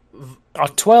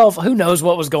 12. Who knows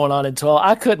what was going on in 12?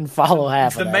 I couldn't follow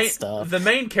half of that stuff. The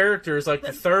main character is like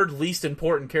the third least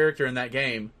important character in that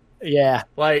game. Yeah,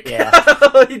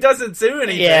 he doesn't do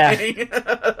anything.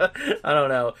 Yeah. I don't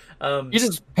know. You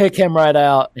just pick him right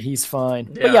out. He's fine.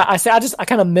 Yeah. But yeah, I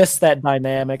kind of miss that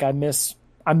dynamic. I miss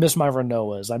my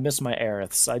Renoas. I miss my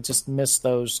Aeriths. I just miss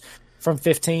those from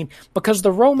 15 because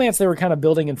the romance they were kind of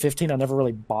building in 15, I never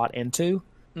really bought into.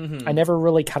 Mm-hmm. I never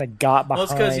really kind of got behind. Well,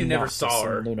 it's because you never saw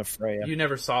her. Lunafreya. You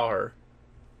never saw her.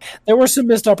 There were some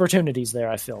missed opportunities there.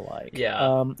 I feel like.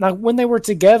 Yeah. Now, when they were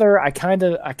together, I kind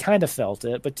of felt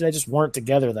it, but they just weren't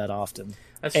together that often.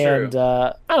 That's true. And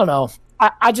I don't know.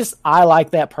 I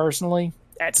like that personally.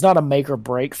 It's not a make or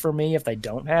break for me if they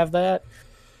don't have that.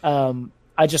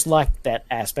 I just like that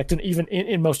aspect, and even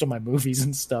in most of my movies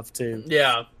and stuff too.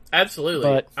 Yeah, absolutely.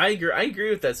 But I agree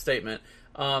with that statement.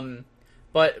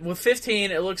 But with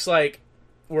 15, it looks like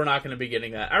we're not going to be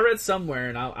getting that. I read somewhere,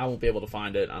 and I won't be able to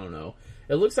find it. I don't know.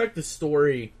 It looks like the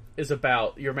story is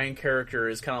about your main character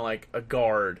is kind of like a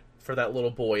guard for that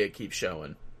little boy it keeps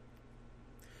showing.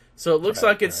 So it looks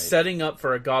like it's setting up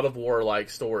for a God of War-like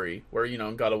story, where,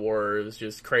 in God of War, it was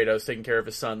just Kratos taking care of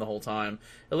his son the whole time.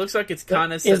 It looks like it's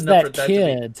kind of setting up for that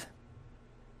kid, to be...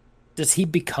 Does he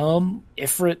become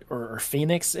Ifrit or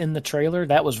Phoenix in the trailer?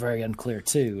 That was very unclear,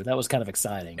 too. That was kind of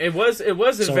exciting. It was a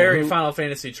very Final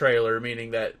Fantasy trailer,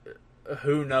 meaning that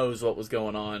who knows what was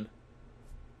going on.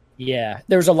 Yeah,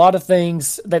 there's a lot of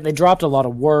things that they dropped, a lot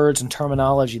of words and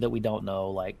terminology that we don't know,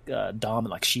 like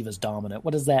like Shiva's dominant.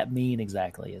 What does that mean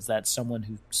exactly? Is that someone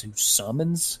who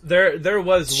summons? There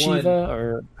was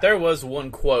Shiva, there was one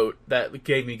quote that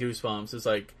gave me goosebumps. It's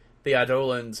like, the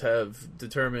Eidolons have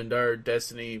determined our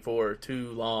destiny for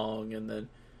too long, and then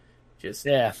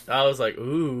I was like,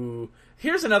 ooh.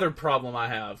 Here's another problem I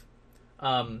have.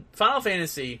 Final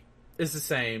Fantasy is the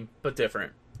same but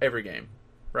different every game,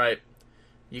 right?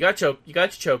 You got your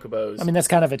chocobos. I mean, that's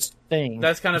kind of its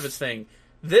thing.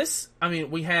 This,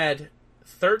 we had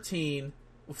 13,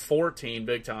 14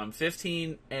 big time,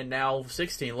 15, and now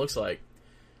 16 looks like,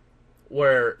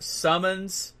 where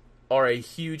summons are a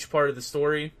huge part of the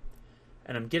story,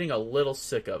 and I'm getting a little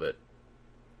sick of it.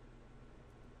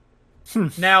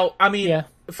 Now,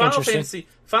 Final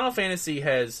Fantasy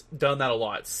has done that a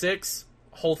lot. 6,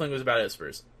 whole thing was about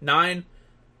Espers. 9,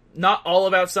 not all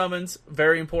about summons,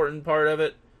 very important part of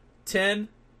it. 10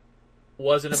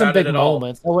 wasn't about it at all. Some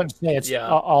big moments. I wouldn't say it's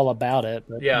all about it,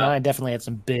 but 9 definitely had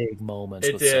some big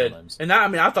moments with summons. And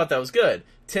that, I thought that was good.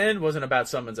 10 wasn't about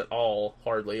summons at all,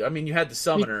 hardly. You had the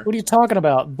summoner. What are you talking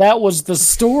about? That was the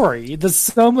story. The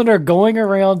summoner going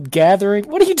around gathering.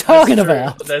 What are you talking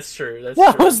about? That's true.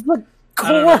 That was the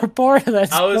core part of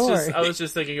that story. I was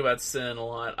just thinking about Sin a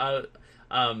lot.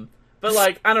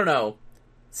 But I don't know.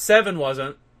 7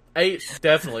 wasn't. 8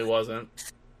 definitely wasn't.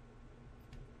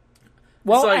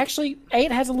 Well, actually,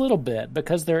 8 has a little bit,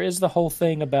 because there is the whole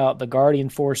thing about the Guardian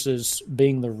Forces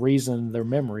being the reason their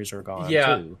memories are gone,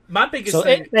 too. My biggest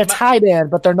thing... It's tied in,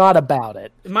 but they're not about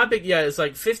it. It's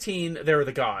like 15, they were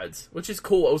the gods, which is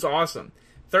cool. It was awesome.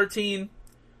 13...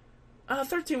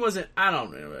 13 wasn't... I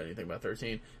don't know anything about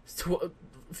 13.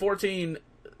 14,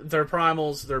 they're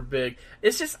primals, they're big.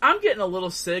 It's just, I'm getting a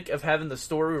little sick of having the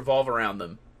story revolve around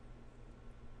them.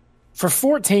 For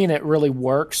 14, it really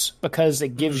works because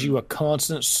it gives you a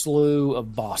constant slew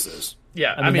of bosses.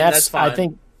 Yeah, that's fine. I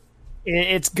think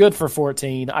it's good for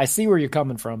 14. I see where you're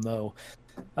coming from, though.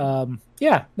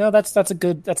 That's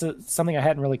something I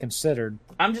hadn't really considered.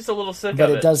 I'm just a little sick of it.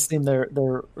 But it does seem they're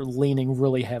leaning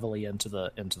really heavily into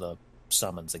the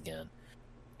summons again.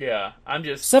 Yeah, I'm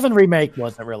just... 7 Remake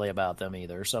wasn't really about them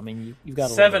either, so you've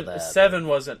got a little bit of that. 7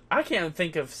 wasn't... I can't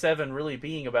think of 7 really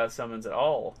being about summons at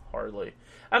all, hardly.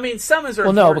 Summons are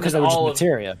important. Well, no, because they were just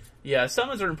materia. Yeah,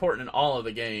 summons are important in all of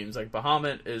the games. Like,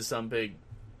 Bahamut is some big,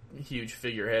 huge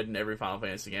figurehead in every Final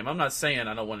Fantasy game. I'm not saying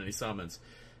I don't want any summons.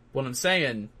 What I'm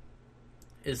saying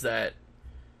is that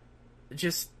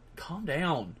just calm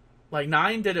down.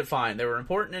 9 did it fine. They were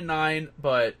important in 9,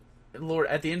 but, Lord,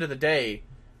 at the end of the day,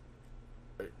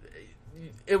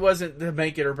 it wasn't the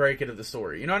make it or break it of the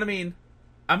story. You know what I mean?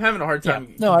 I'm having a hard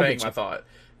time conveying my thought.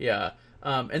 Yeah.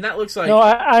 And that looks like... No,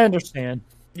 I understand.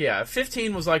 Yeah,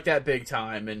 15 was like that big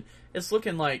time, and it's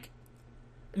looking like...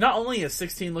 Not only is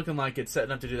 16 looking like it's setting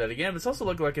up to do that again, but it's also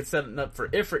looking like it's setting up for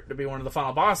Ifrit to be one of the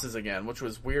final bosses again, which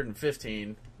was weird in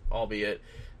 15, albeit.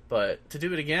 But to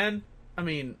do it again, I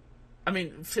mean,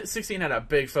 16 had a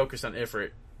big focus on Ifrit.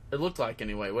 It looked like,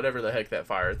 anyway, whatever the heck that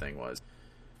fire thing was.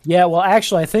 Yeah, well,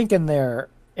 actually, I think in their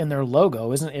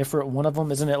logo, isn't Ifrit one of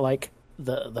them? Isn't it like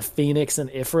the Phoenix and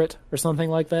Ifrit or something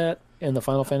like that in the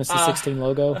Final Fantasy 16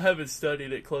 logo? I haven't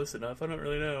studied it close enough. I don't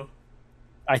really know.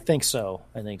 I think so.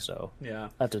 Yeah.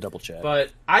 I have to double check.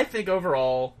 But I think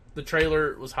overall, the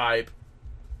trailer was hype.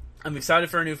 I'm excited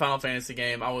for a new Final Fantasy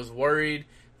game. I was worried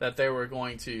that they were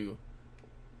going to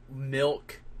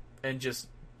milk and just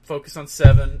focus on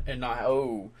 7 and not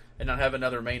have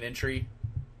another main entry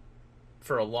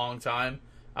for a long time.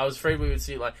 I was afraid we would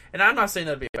see and I'm not saying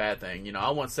that'd be a bad thing.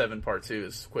 I want 7 Part 2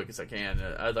 as quick as I can.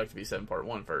 I'd like to be 7 Part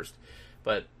 1 first.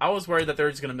 But I was worried that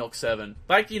they're just going to milk 7.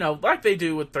 Like they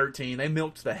do with 13. They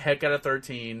milked the heck out of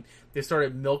 13. They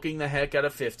started milking the heck out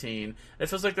of 15. It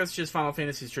feels like that's just Final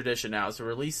Fantasy's tradition now, is to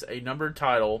release a numbered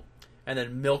title and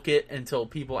then milk it until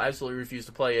people absolutely refuse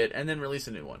to play it and then release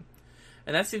a new one.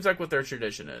 And that seems like what their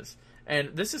tradition is. And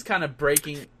this is kind of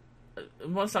breaking...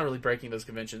 Well, it's not really breaking those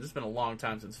conventions. It's been a long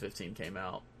time since 15 came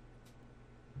out.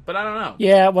 But I don't know.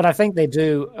 Yeah, what I think they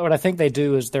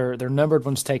do is their numbered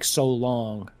ones take so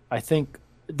long. I think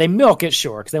they milk it,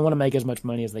 sure, because they want to make as much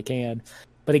money as they can,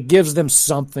 but it gives them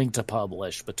something to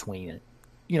publish between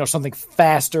it. Something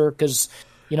faster, because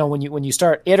when you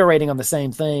start iterating on the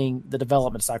same thing, the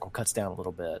development cycle cuts down a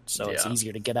little bit. So it's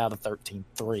easier to get out of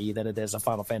 13.3 than it is a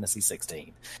Final Fantasy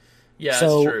 16. Yeah,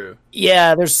 that's true.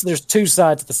 Yeah, there's two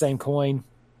sides to the same coin.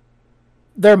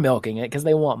 They're milking it because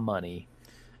they want money.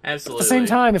 Absolutely. At the same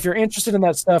time, if you're interested in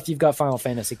that stuff, you've got Final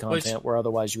Fantasy content where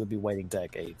otherwise you would be waiting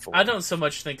decade for. I don't so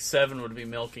much think 7 would be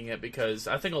milking it, because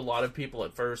I think a lot of people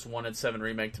at first wanted 7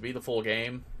 Remake to be the full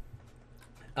game.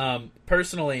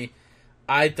 Personally,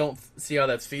 I don't see how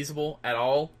that's feasible at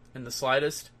all in the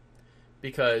slightest,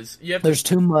 because there's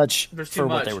too much for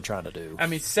what they were trying to do. I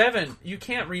mean, 7, you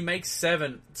can't remake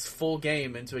 7's full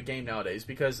game into a game nowadays,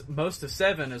 because most of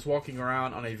 7 is walking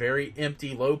around on a very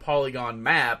empty, low polygon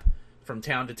map from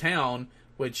town to town,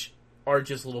 which are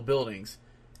just little buildings.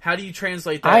 How do you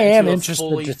translate that into a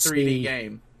fully 3D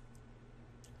game?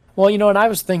 Well, and I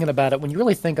was thinking about it. When you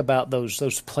really think about those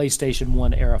PlayStation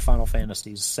 1 era Final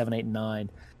Fantasies, 7, 8, and 9,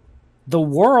 the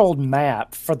world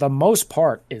map, for the most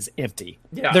part, is empty.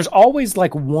 Yeah. There's always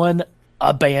one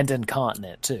abandoned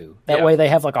continent, too. That way they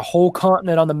have a whole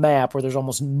continent on the map where there's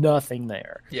almost nothing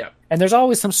there. Yeah. And there's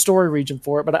always some story region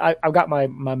for it, but I've got my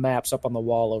maps up on the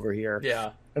wall over here. Yeah.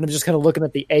 And I'm just kind of looking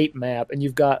at the 8 map, and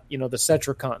you've got, the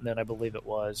Cetra continent, I believe it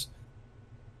was.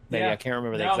 Maybe I can't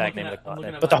remember the exact name of the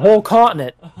continent. But the whole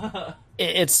continent,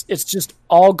 it's just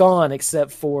all gone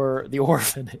except for the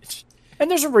orphanage.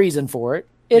 And there's a reason for it.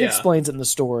 It explains it in the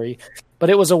story. But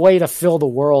it was a way to fill the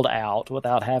world out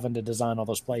without having to design all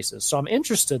those places. So I'm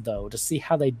interested, though, to see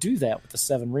how they do that with the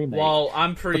 7 remake. Well,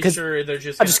 I'm pretty sure they're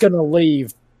just... I'm just going to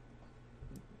leave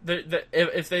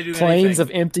if they do planes of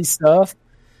empty stuff.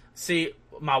 See,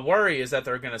 my worry is that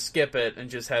they're going to skip it and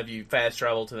just have you fast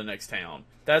travel to the next town.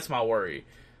 That's my worry.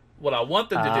 What I want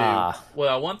them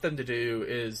to do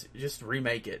is just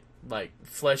remake it,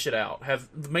 flesh it out,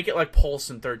 make it like Pulse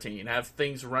in 13, have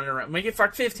things running around, make it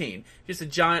like 15, just a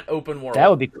giant open world. That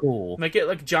would be cool. Make it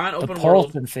like a giant open Pulse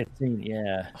world. in 15,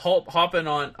 yeah. Hopping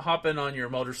on your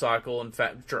motorcycle and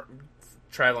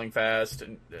traveling fast,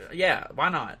 and why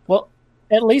not? Well,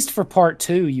 at least for Part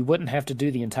 2, you wouldn't have to do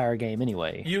the entire game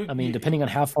anyway. Depending on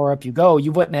how far up you go,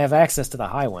 you wouldn't have access to the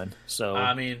high one. So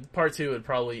Part 2 would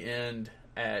probably end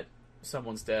at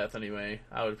someone's death anyway,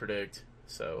 I would predict.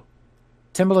 So,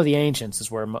 Temple of the Ancients is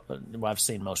where I've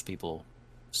seen most people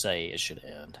say it should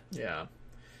end. Yeah.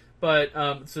 But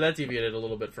so that deviated a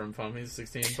little bit from Final Fantasy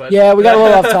 16. But yeah, we got a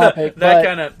little off topic.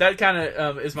 that kind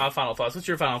of is my final thoughts. What's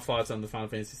your final thoughts on the Final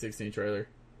Fantasy 16 trailer?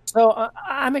 So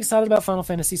I'm excited about Final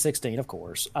Fantasy 16, of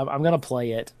course. I'm going to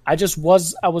play it. I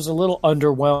was a little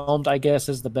underwhelmed, I guess,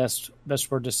 is the best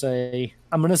word to say.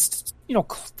 I'm going to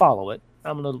follow it.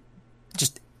 I'm going to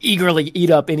just eagerly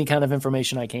eat up any kind of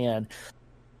information I can.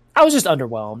 I was just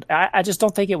underwhelmed. I just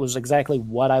don't think it was exactly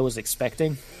what I was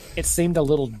expecting. It seemed a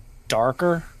little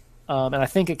darker, and I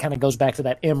think it kind of goes back to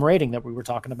that M rating that we were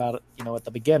talking about, at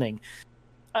the beginning.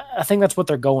 I think that's what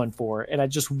they're going for, and it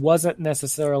just wasn't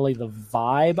necessarily the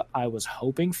vibe I was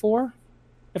hoping for,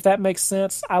 if that makes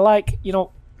sense. I like,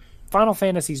 Final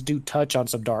Fantasies do touch on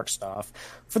some dark stuff.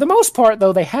 For the most part,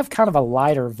 though, they have kind of a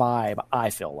lighter vibe, I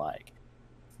feel like.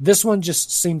 This one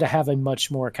just seemed to have a much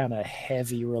more kind of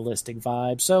heavy, realistic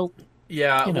vibe. So,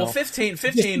 yeah, you know, well,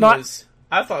 15 not, was...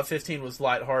 I thought 15 was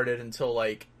lighthearted until,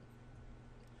 like,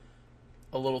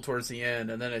 a little towards the end,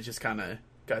 and then it just kind of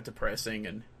got depressing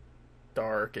and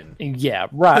dark and... Yeah,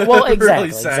 right. Well, exactly,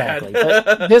 really sad. exactly.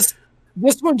 But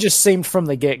this one just seemed from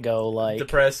the get-go, like,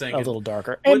 depressing. a little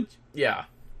darker. And yeah.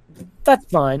 that's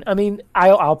fine. I mean,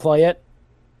 I'll play it.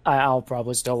 I'll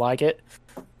probably still like it.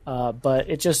 But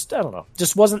it just, I don't know,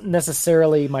 just wasn't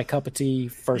necessarily my cup of tea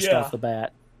first off the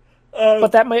bat.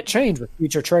 But that might change with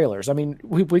future trailers. I mean,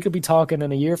 we could be talking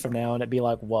in a year from now and it'd be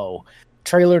like, whoa,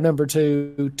 trailer number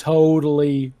 2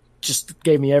 totally just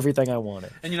gave me everything I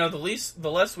wanted. And, you know, the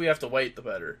less we have to wait, the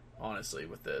better, honestly,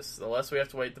 with this. The less we have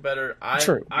to wait, the better.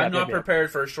 True. I'm not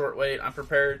prepared for a short wait. I'm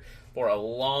prepared for a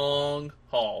long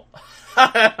haul.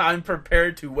 I'm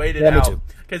prepared to wait it out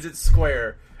because it's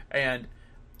Square. And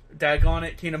daggone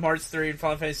it, Kingdom Hearts 3 and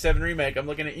Final Fantasy 7 Remake, I'm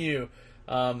looking at you.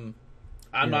 I'm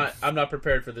not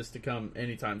prepared for this to come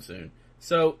anytime soon.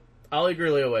 So, I'll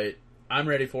eagerly await. I'm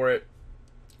ready for it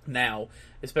now,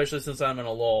 especially since I'm in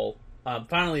a lull.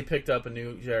 Finally picked up a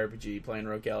new JRPG playing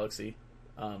Rogue Galaxy.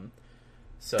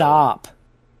 Stop.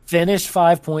 Finish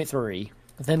 5.3,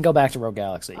 then go back to Rogue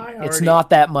Galaxy. It's not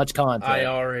that much content. I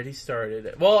already started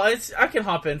it. Well, I can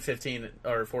hop in 15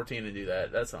 or 14 and do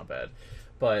that. That's not bad.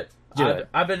 But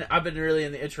I've been really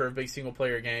in the itch for a big single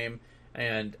player game,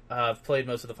 and I've played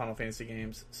most of the Final Fantasy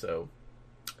games. So,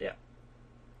 yeah,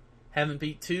 haven't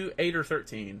beat 2, 8, or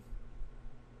 13,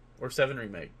 or 7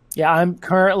 Remake. Yeah, I'm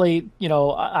currently,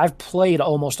 I've played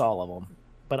almost all of them,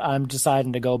 but I'm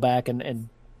deciding to go back and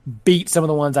beat some of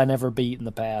the ones I never beat in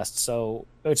the past. So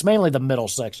it's mainly the middle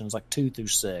sections, like 2 through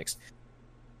 6.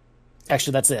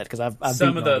 Actually, that's it, because I've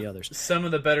beaten all the others. Some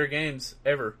of the better games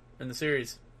ever in the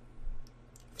series.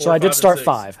 4, so I did start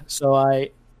 5. So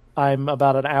I'm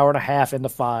about an hour and a half into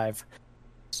 5.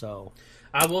 So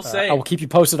I will say I will keep you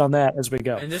posted on that as we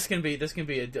go. And this can be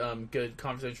a good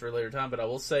conversation for a later time. But I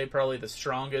will say probably the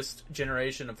strongest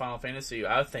generation of Final Fantasy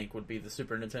I think would be the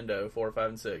Super Nintendo 4, 5,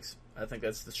 and 6. I think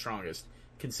that's the strongest,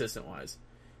 consistent wise,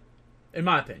 in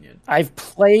my opinion. I've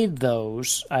played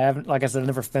those. I haven't, like I said, I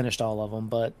never finished all of them.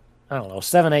 But I don't know,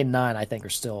 7, 8, and 9 I think are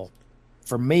still,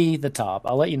 for me, the top.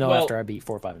 I'll let you know after I beat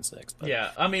 4, 5, and 6. But.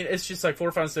 Yeah, I mean, it's just like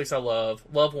 4, 5, and 6 I love.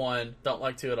 Love 1, don't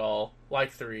like 2 at all.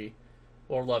 Like 3,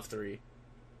 or love 3.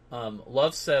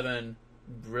 Love 7,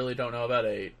 really don't know about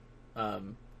 8.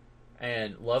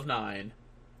 And love 9.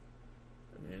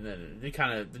 And then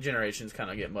the generations kind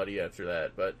of get muddy after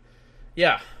that. But,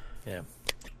 yeah. Yeah.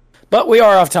 But we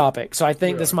are off topic, so I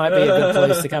think this might be a good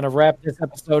place to kind of wrap this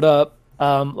episode up.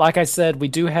 Like I said, we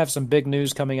do have some big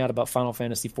news coming out about Final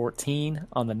Fantasy XIV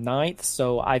on the 9th,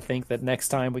 so I think that next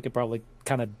time we could probably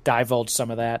kind of divulge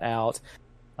some of that out.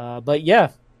 But yeah,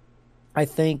 I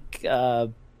think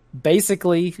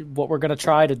basically what we're going to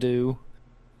try to do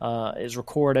is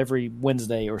record every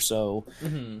Wednesday or so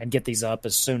and get these up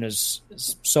as soon as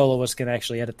Soloist can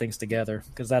actually edit things together,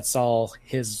 because that's all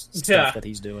his stuff that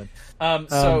he's doing.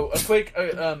 So a quick,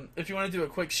 if you want to do a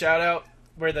quick shout out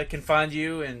where they can find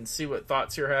you and see what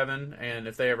thoughts you're having, and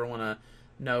if they ever want to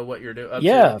know what you're doing.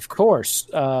 Yeah, of course.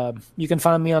 You can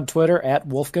find me on Twitter at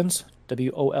Wolfkins,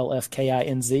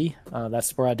 WOLFKINZ.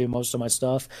 That's where I do most of my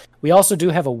stuff. We also do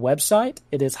have a website.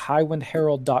 It is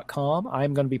highwindherald.com.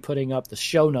 I'm going to be putting up the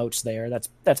show notes there.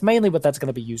 That's mainly what that's going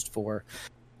to be used for.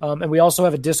 And we also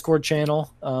have a Discord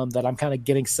channel that I'm kind of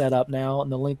getting set up now,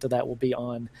 and the link to that will be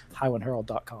on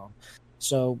highwindherald.com.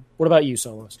 So what about you,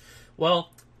 Solos? Well,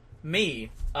 me,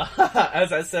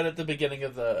 as I said at the beginning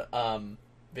of the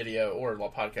video or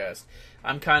podcast,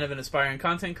 I'm kind of an aspiring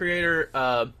content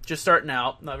creator, just starting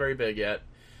out, not very big yet.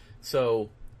 So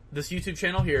this YouTube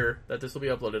channel here that this will be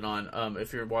uploaded on,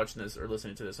 if you're watching this or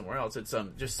listening to this somewhere else, it's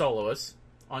just Soloist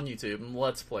on YouTube. I'm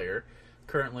Let's Player,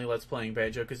 currently Let's Playing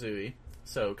Banjo-Kazooie,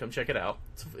 so come check it out.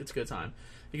 It's a good time.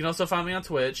 You can also find me on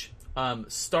Twitch,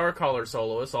 Starcaller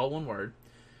Soloist, all one word,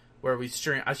 where I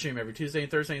stream every Tuesday and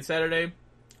Thursday and Saturday.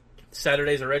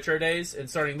 Saturdays are retro days, and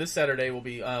starting this Saturday will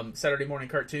be Saturday morning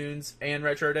cartoons and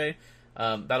retro day.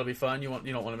 That'll be fun. You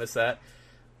don't want to miss that.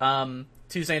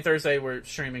 Tuesday and Thursday we're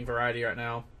streaming variety right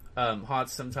now.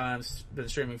 Hots sometimes been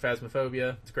streaming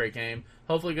Phasmophobia. It's a great game.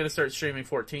 Hopefully going to start streaming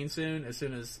 14 soon, as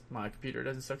soon as my computer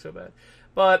doesn't suck so bad.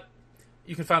 But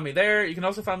you can find me there. You can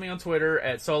also find me on Twitter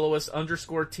at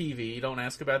Soloist_TV. Don't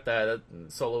ask about that.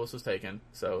 Soloist was taken,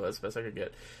 so that's the best I could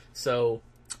get. So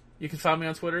you can find me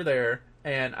on Twitter there.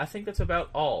 And I think that's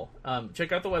about all.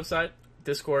 Check out the website,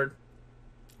 Discord.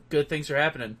 Good things are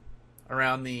happening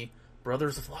around the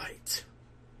Brothers of Light.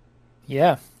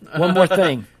 Yeah. One more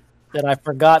thing that I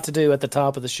forgot to do at the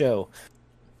top of the show.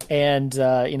 And,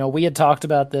 we had talked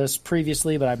about this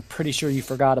previously, but I'm pretty sure you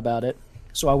forgot about it.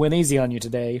 So I went easy on you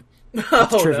today with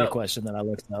the trivia question that I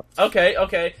looked up.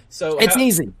 Okay. So it's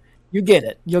easy. You get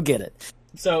it. You'll get it.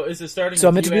 So is it starting So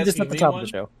I'm with going you to do this asking at the me top one? of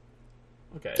the show.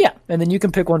 Okay. Yeah, and then you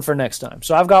can pick one for next time.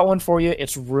 So I've got one for you.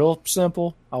 It's real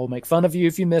simple. I will make fun of you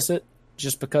if you miss it,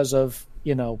 just because of,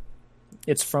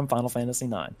 it's from Final Fantasy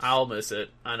IX. I'll miss it.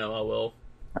 I know I will.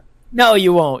 No,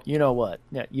 you won't. You know what?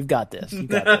 Yeah, you've got this. You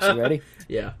got this. You ready?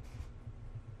 Yeah.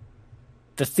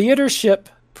 The theater ship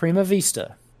Prima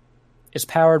Vista is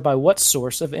powered by what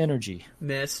source of energy?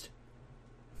 Missed.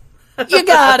 You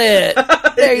got it.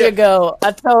 There you go.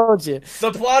 I told you.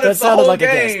 The plot That of the sounded whole like a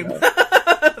game. guess,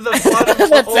 The plot of the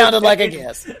That whole sounded like a game.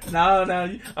 guess. No.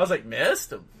 I was like,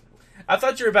 missed? I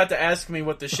thought you were about to ask me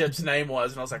what the ship's name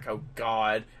was, and I was like, oh,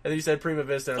 God. And then you said Prima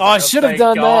Vista. And I was I should have thank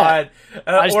done God.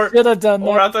 I should have done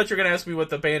Or that. I thought you were going to ask me what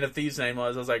the Band of Thieves name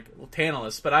was. I was like, well,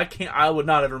 Tantalus. But I would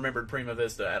not have remembered Prima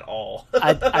Vista at all.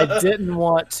 I didn't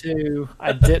want to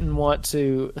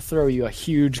throw you a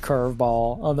huge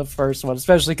curveball on the first one,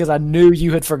 especially because I knew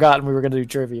you had forgotten we were going to do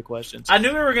trivia questions. I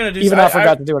knew we were going to do Even I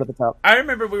forgot to do it at the top. I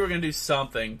remember we were going to do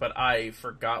something, but I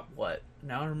forgot what.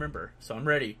 Now I remember, so I'm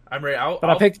ready. I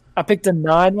picked a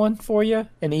 9 one for you,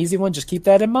 an easy one. Just keep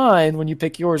that in mind when you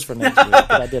pick yours for next week.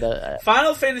 But I did a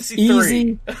Final Fantasy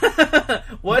easy. 3.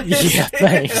 What is Yeah,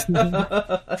 thanks.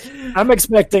 I'm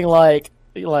expecting like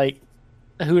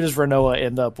who does Renoa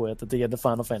end up with at the end of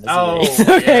Final Fantasy? Oh,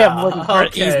 okay, yeah. I'm looking for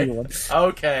Okay. an easy one.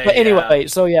 Okay. But anyway, yeah.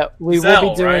 so yeah, we Zell, will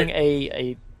be doing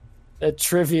right? a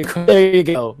trivia. There you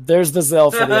go. There's the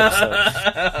Zell for the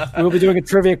episode. We'll be doing a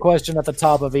trivia question at the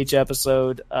top of each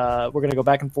episode. We're going to go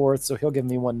back and forth, so he'll give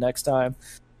me one next time.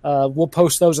 We'll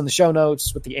post those in the show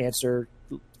notes with the answer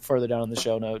further down in the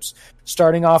show notes.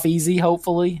 Starting off easy,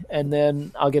 hopefully, and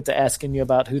then I'll get to asking you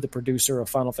about who the producer of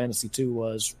Final Fantasy II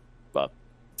was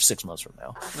 6 months from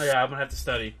now. Oh, yeah, I'm going to have to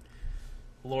study.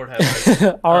 Lord have mercy.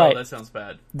 All right. That sounds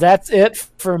bad. That's it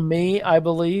for me, I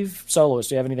believe. Soloist,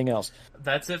 do you have anything else?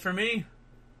 That's it for me.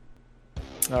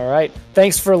 All right.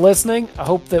 Thanks for listening. I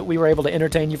hope that we were able to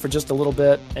entertain you for just a little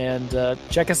bit. And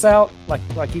check us out,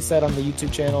 like he said, on the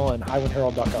YouTube channel and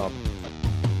highwindherald.com.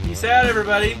 Peace out,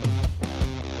 everybody.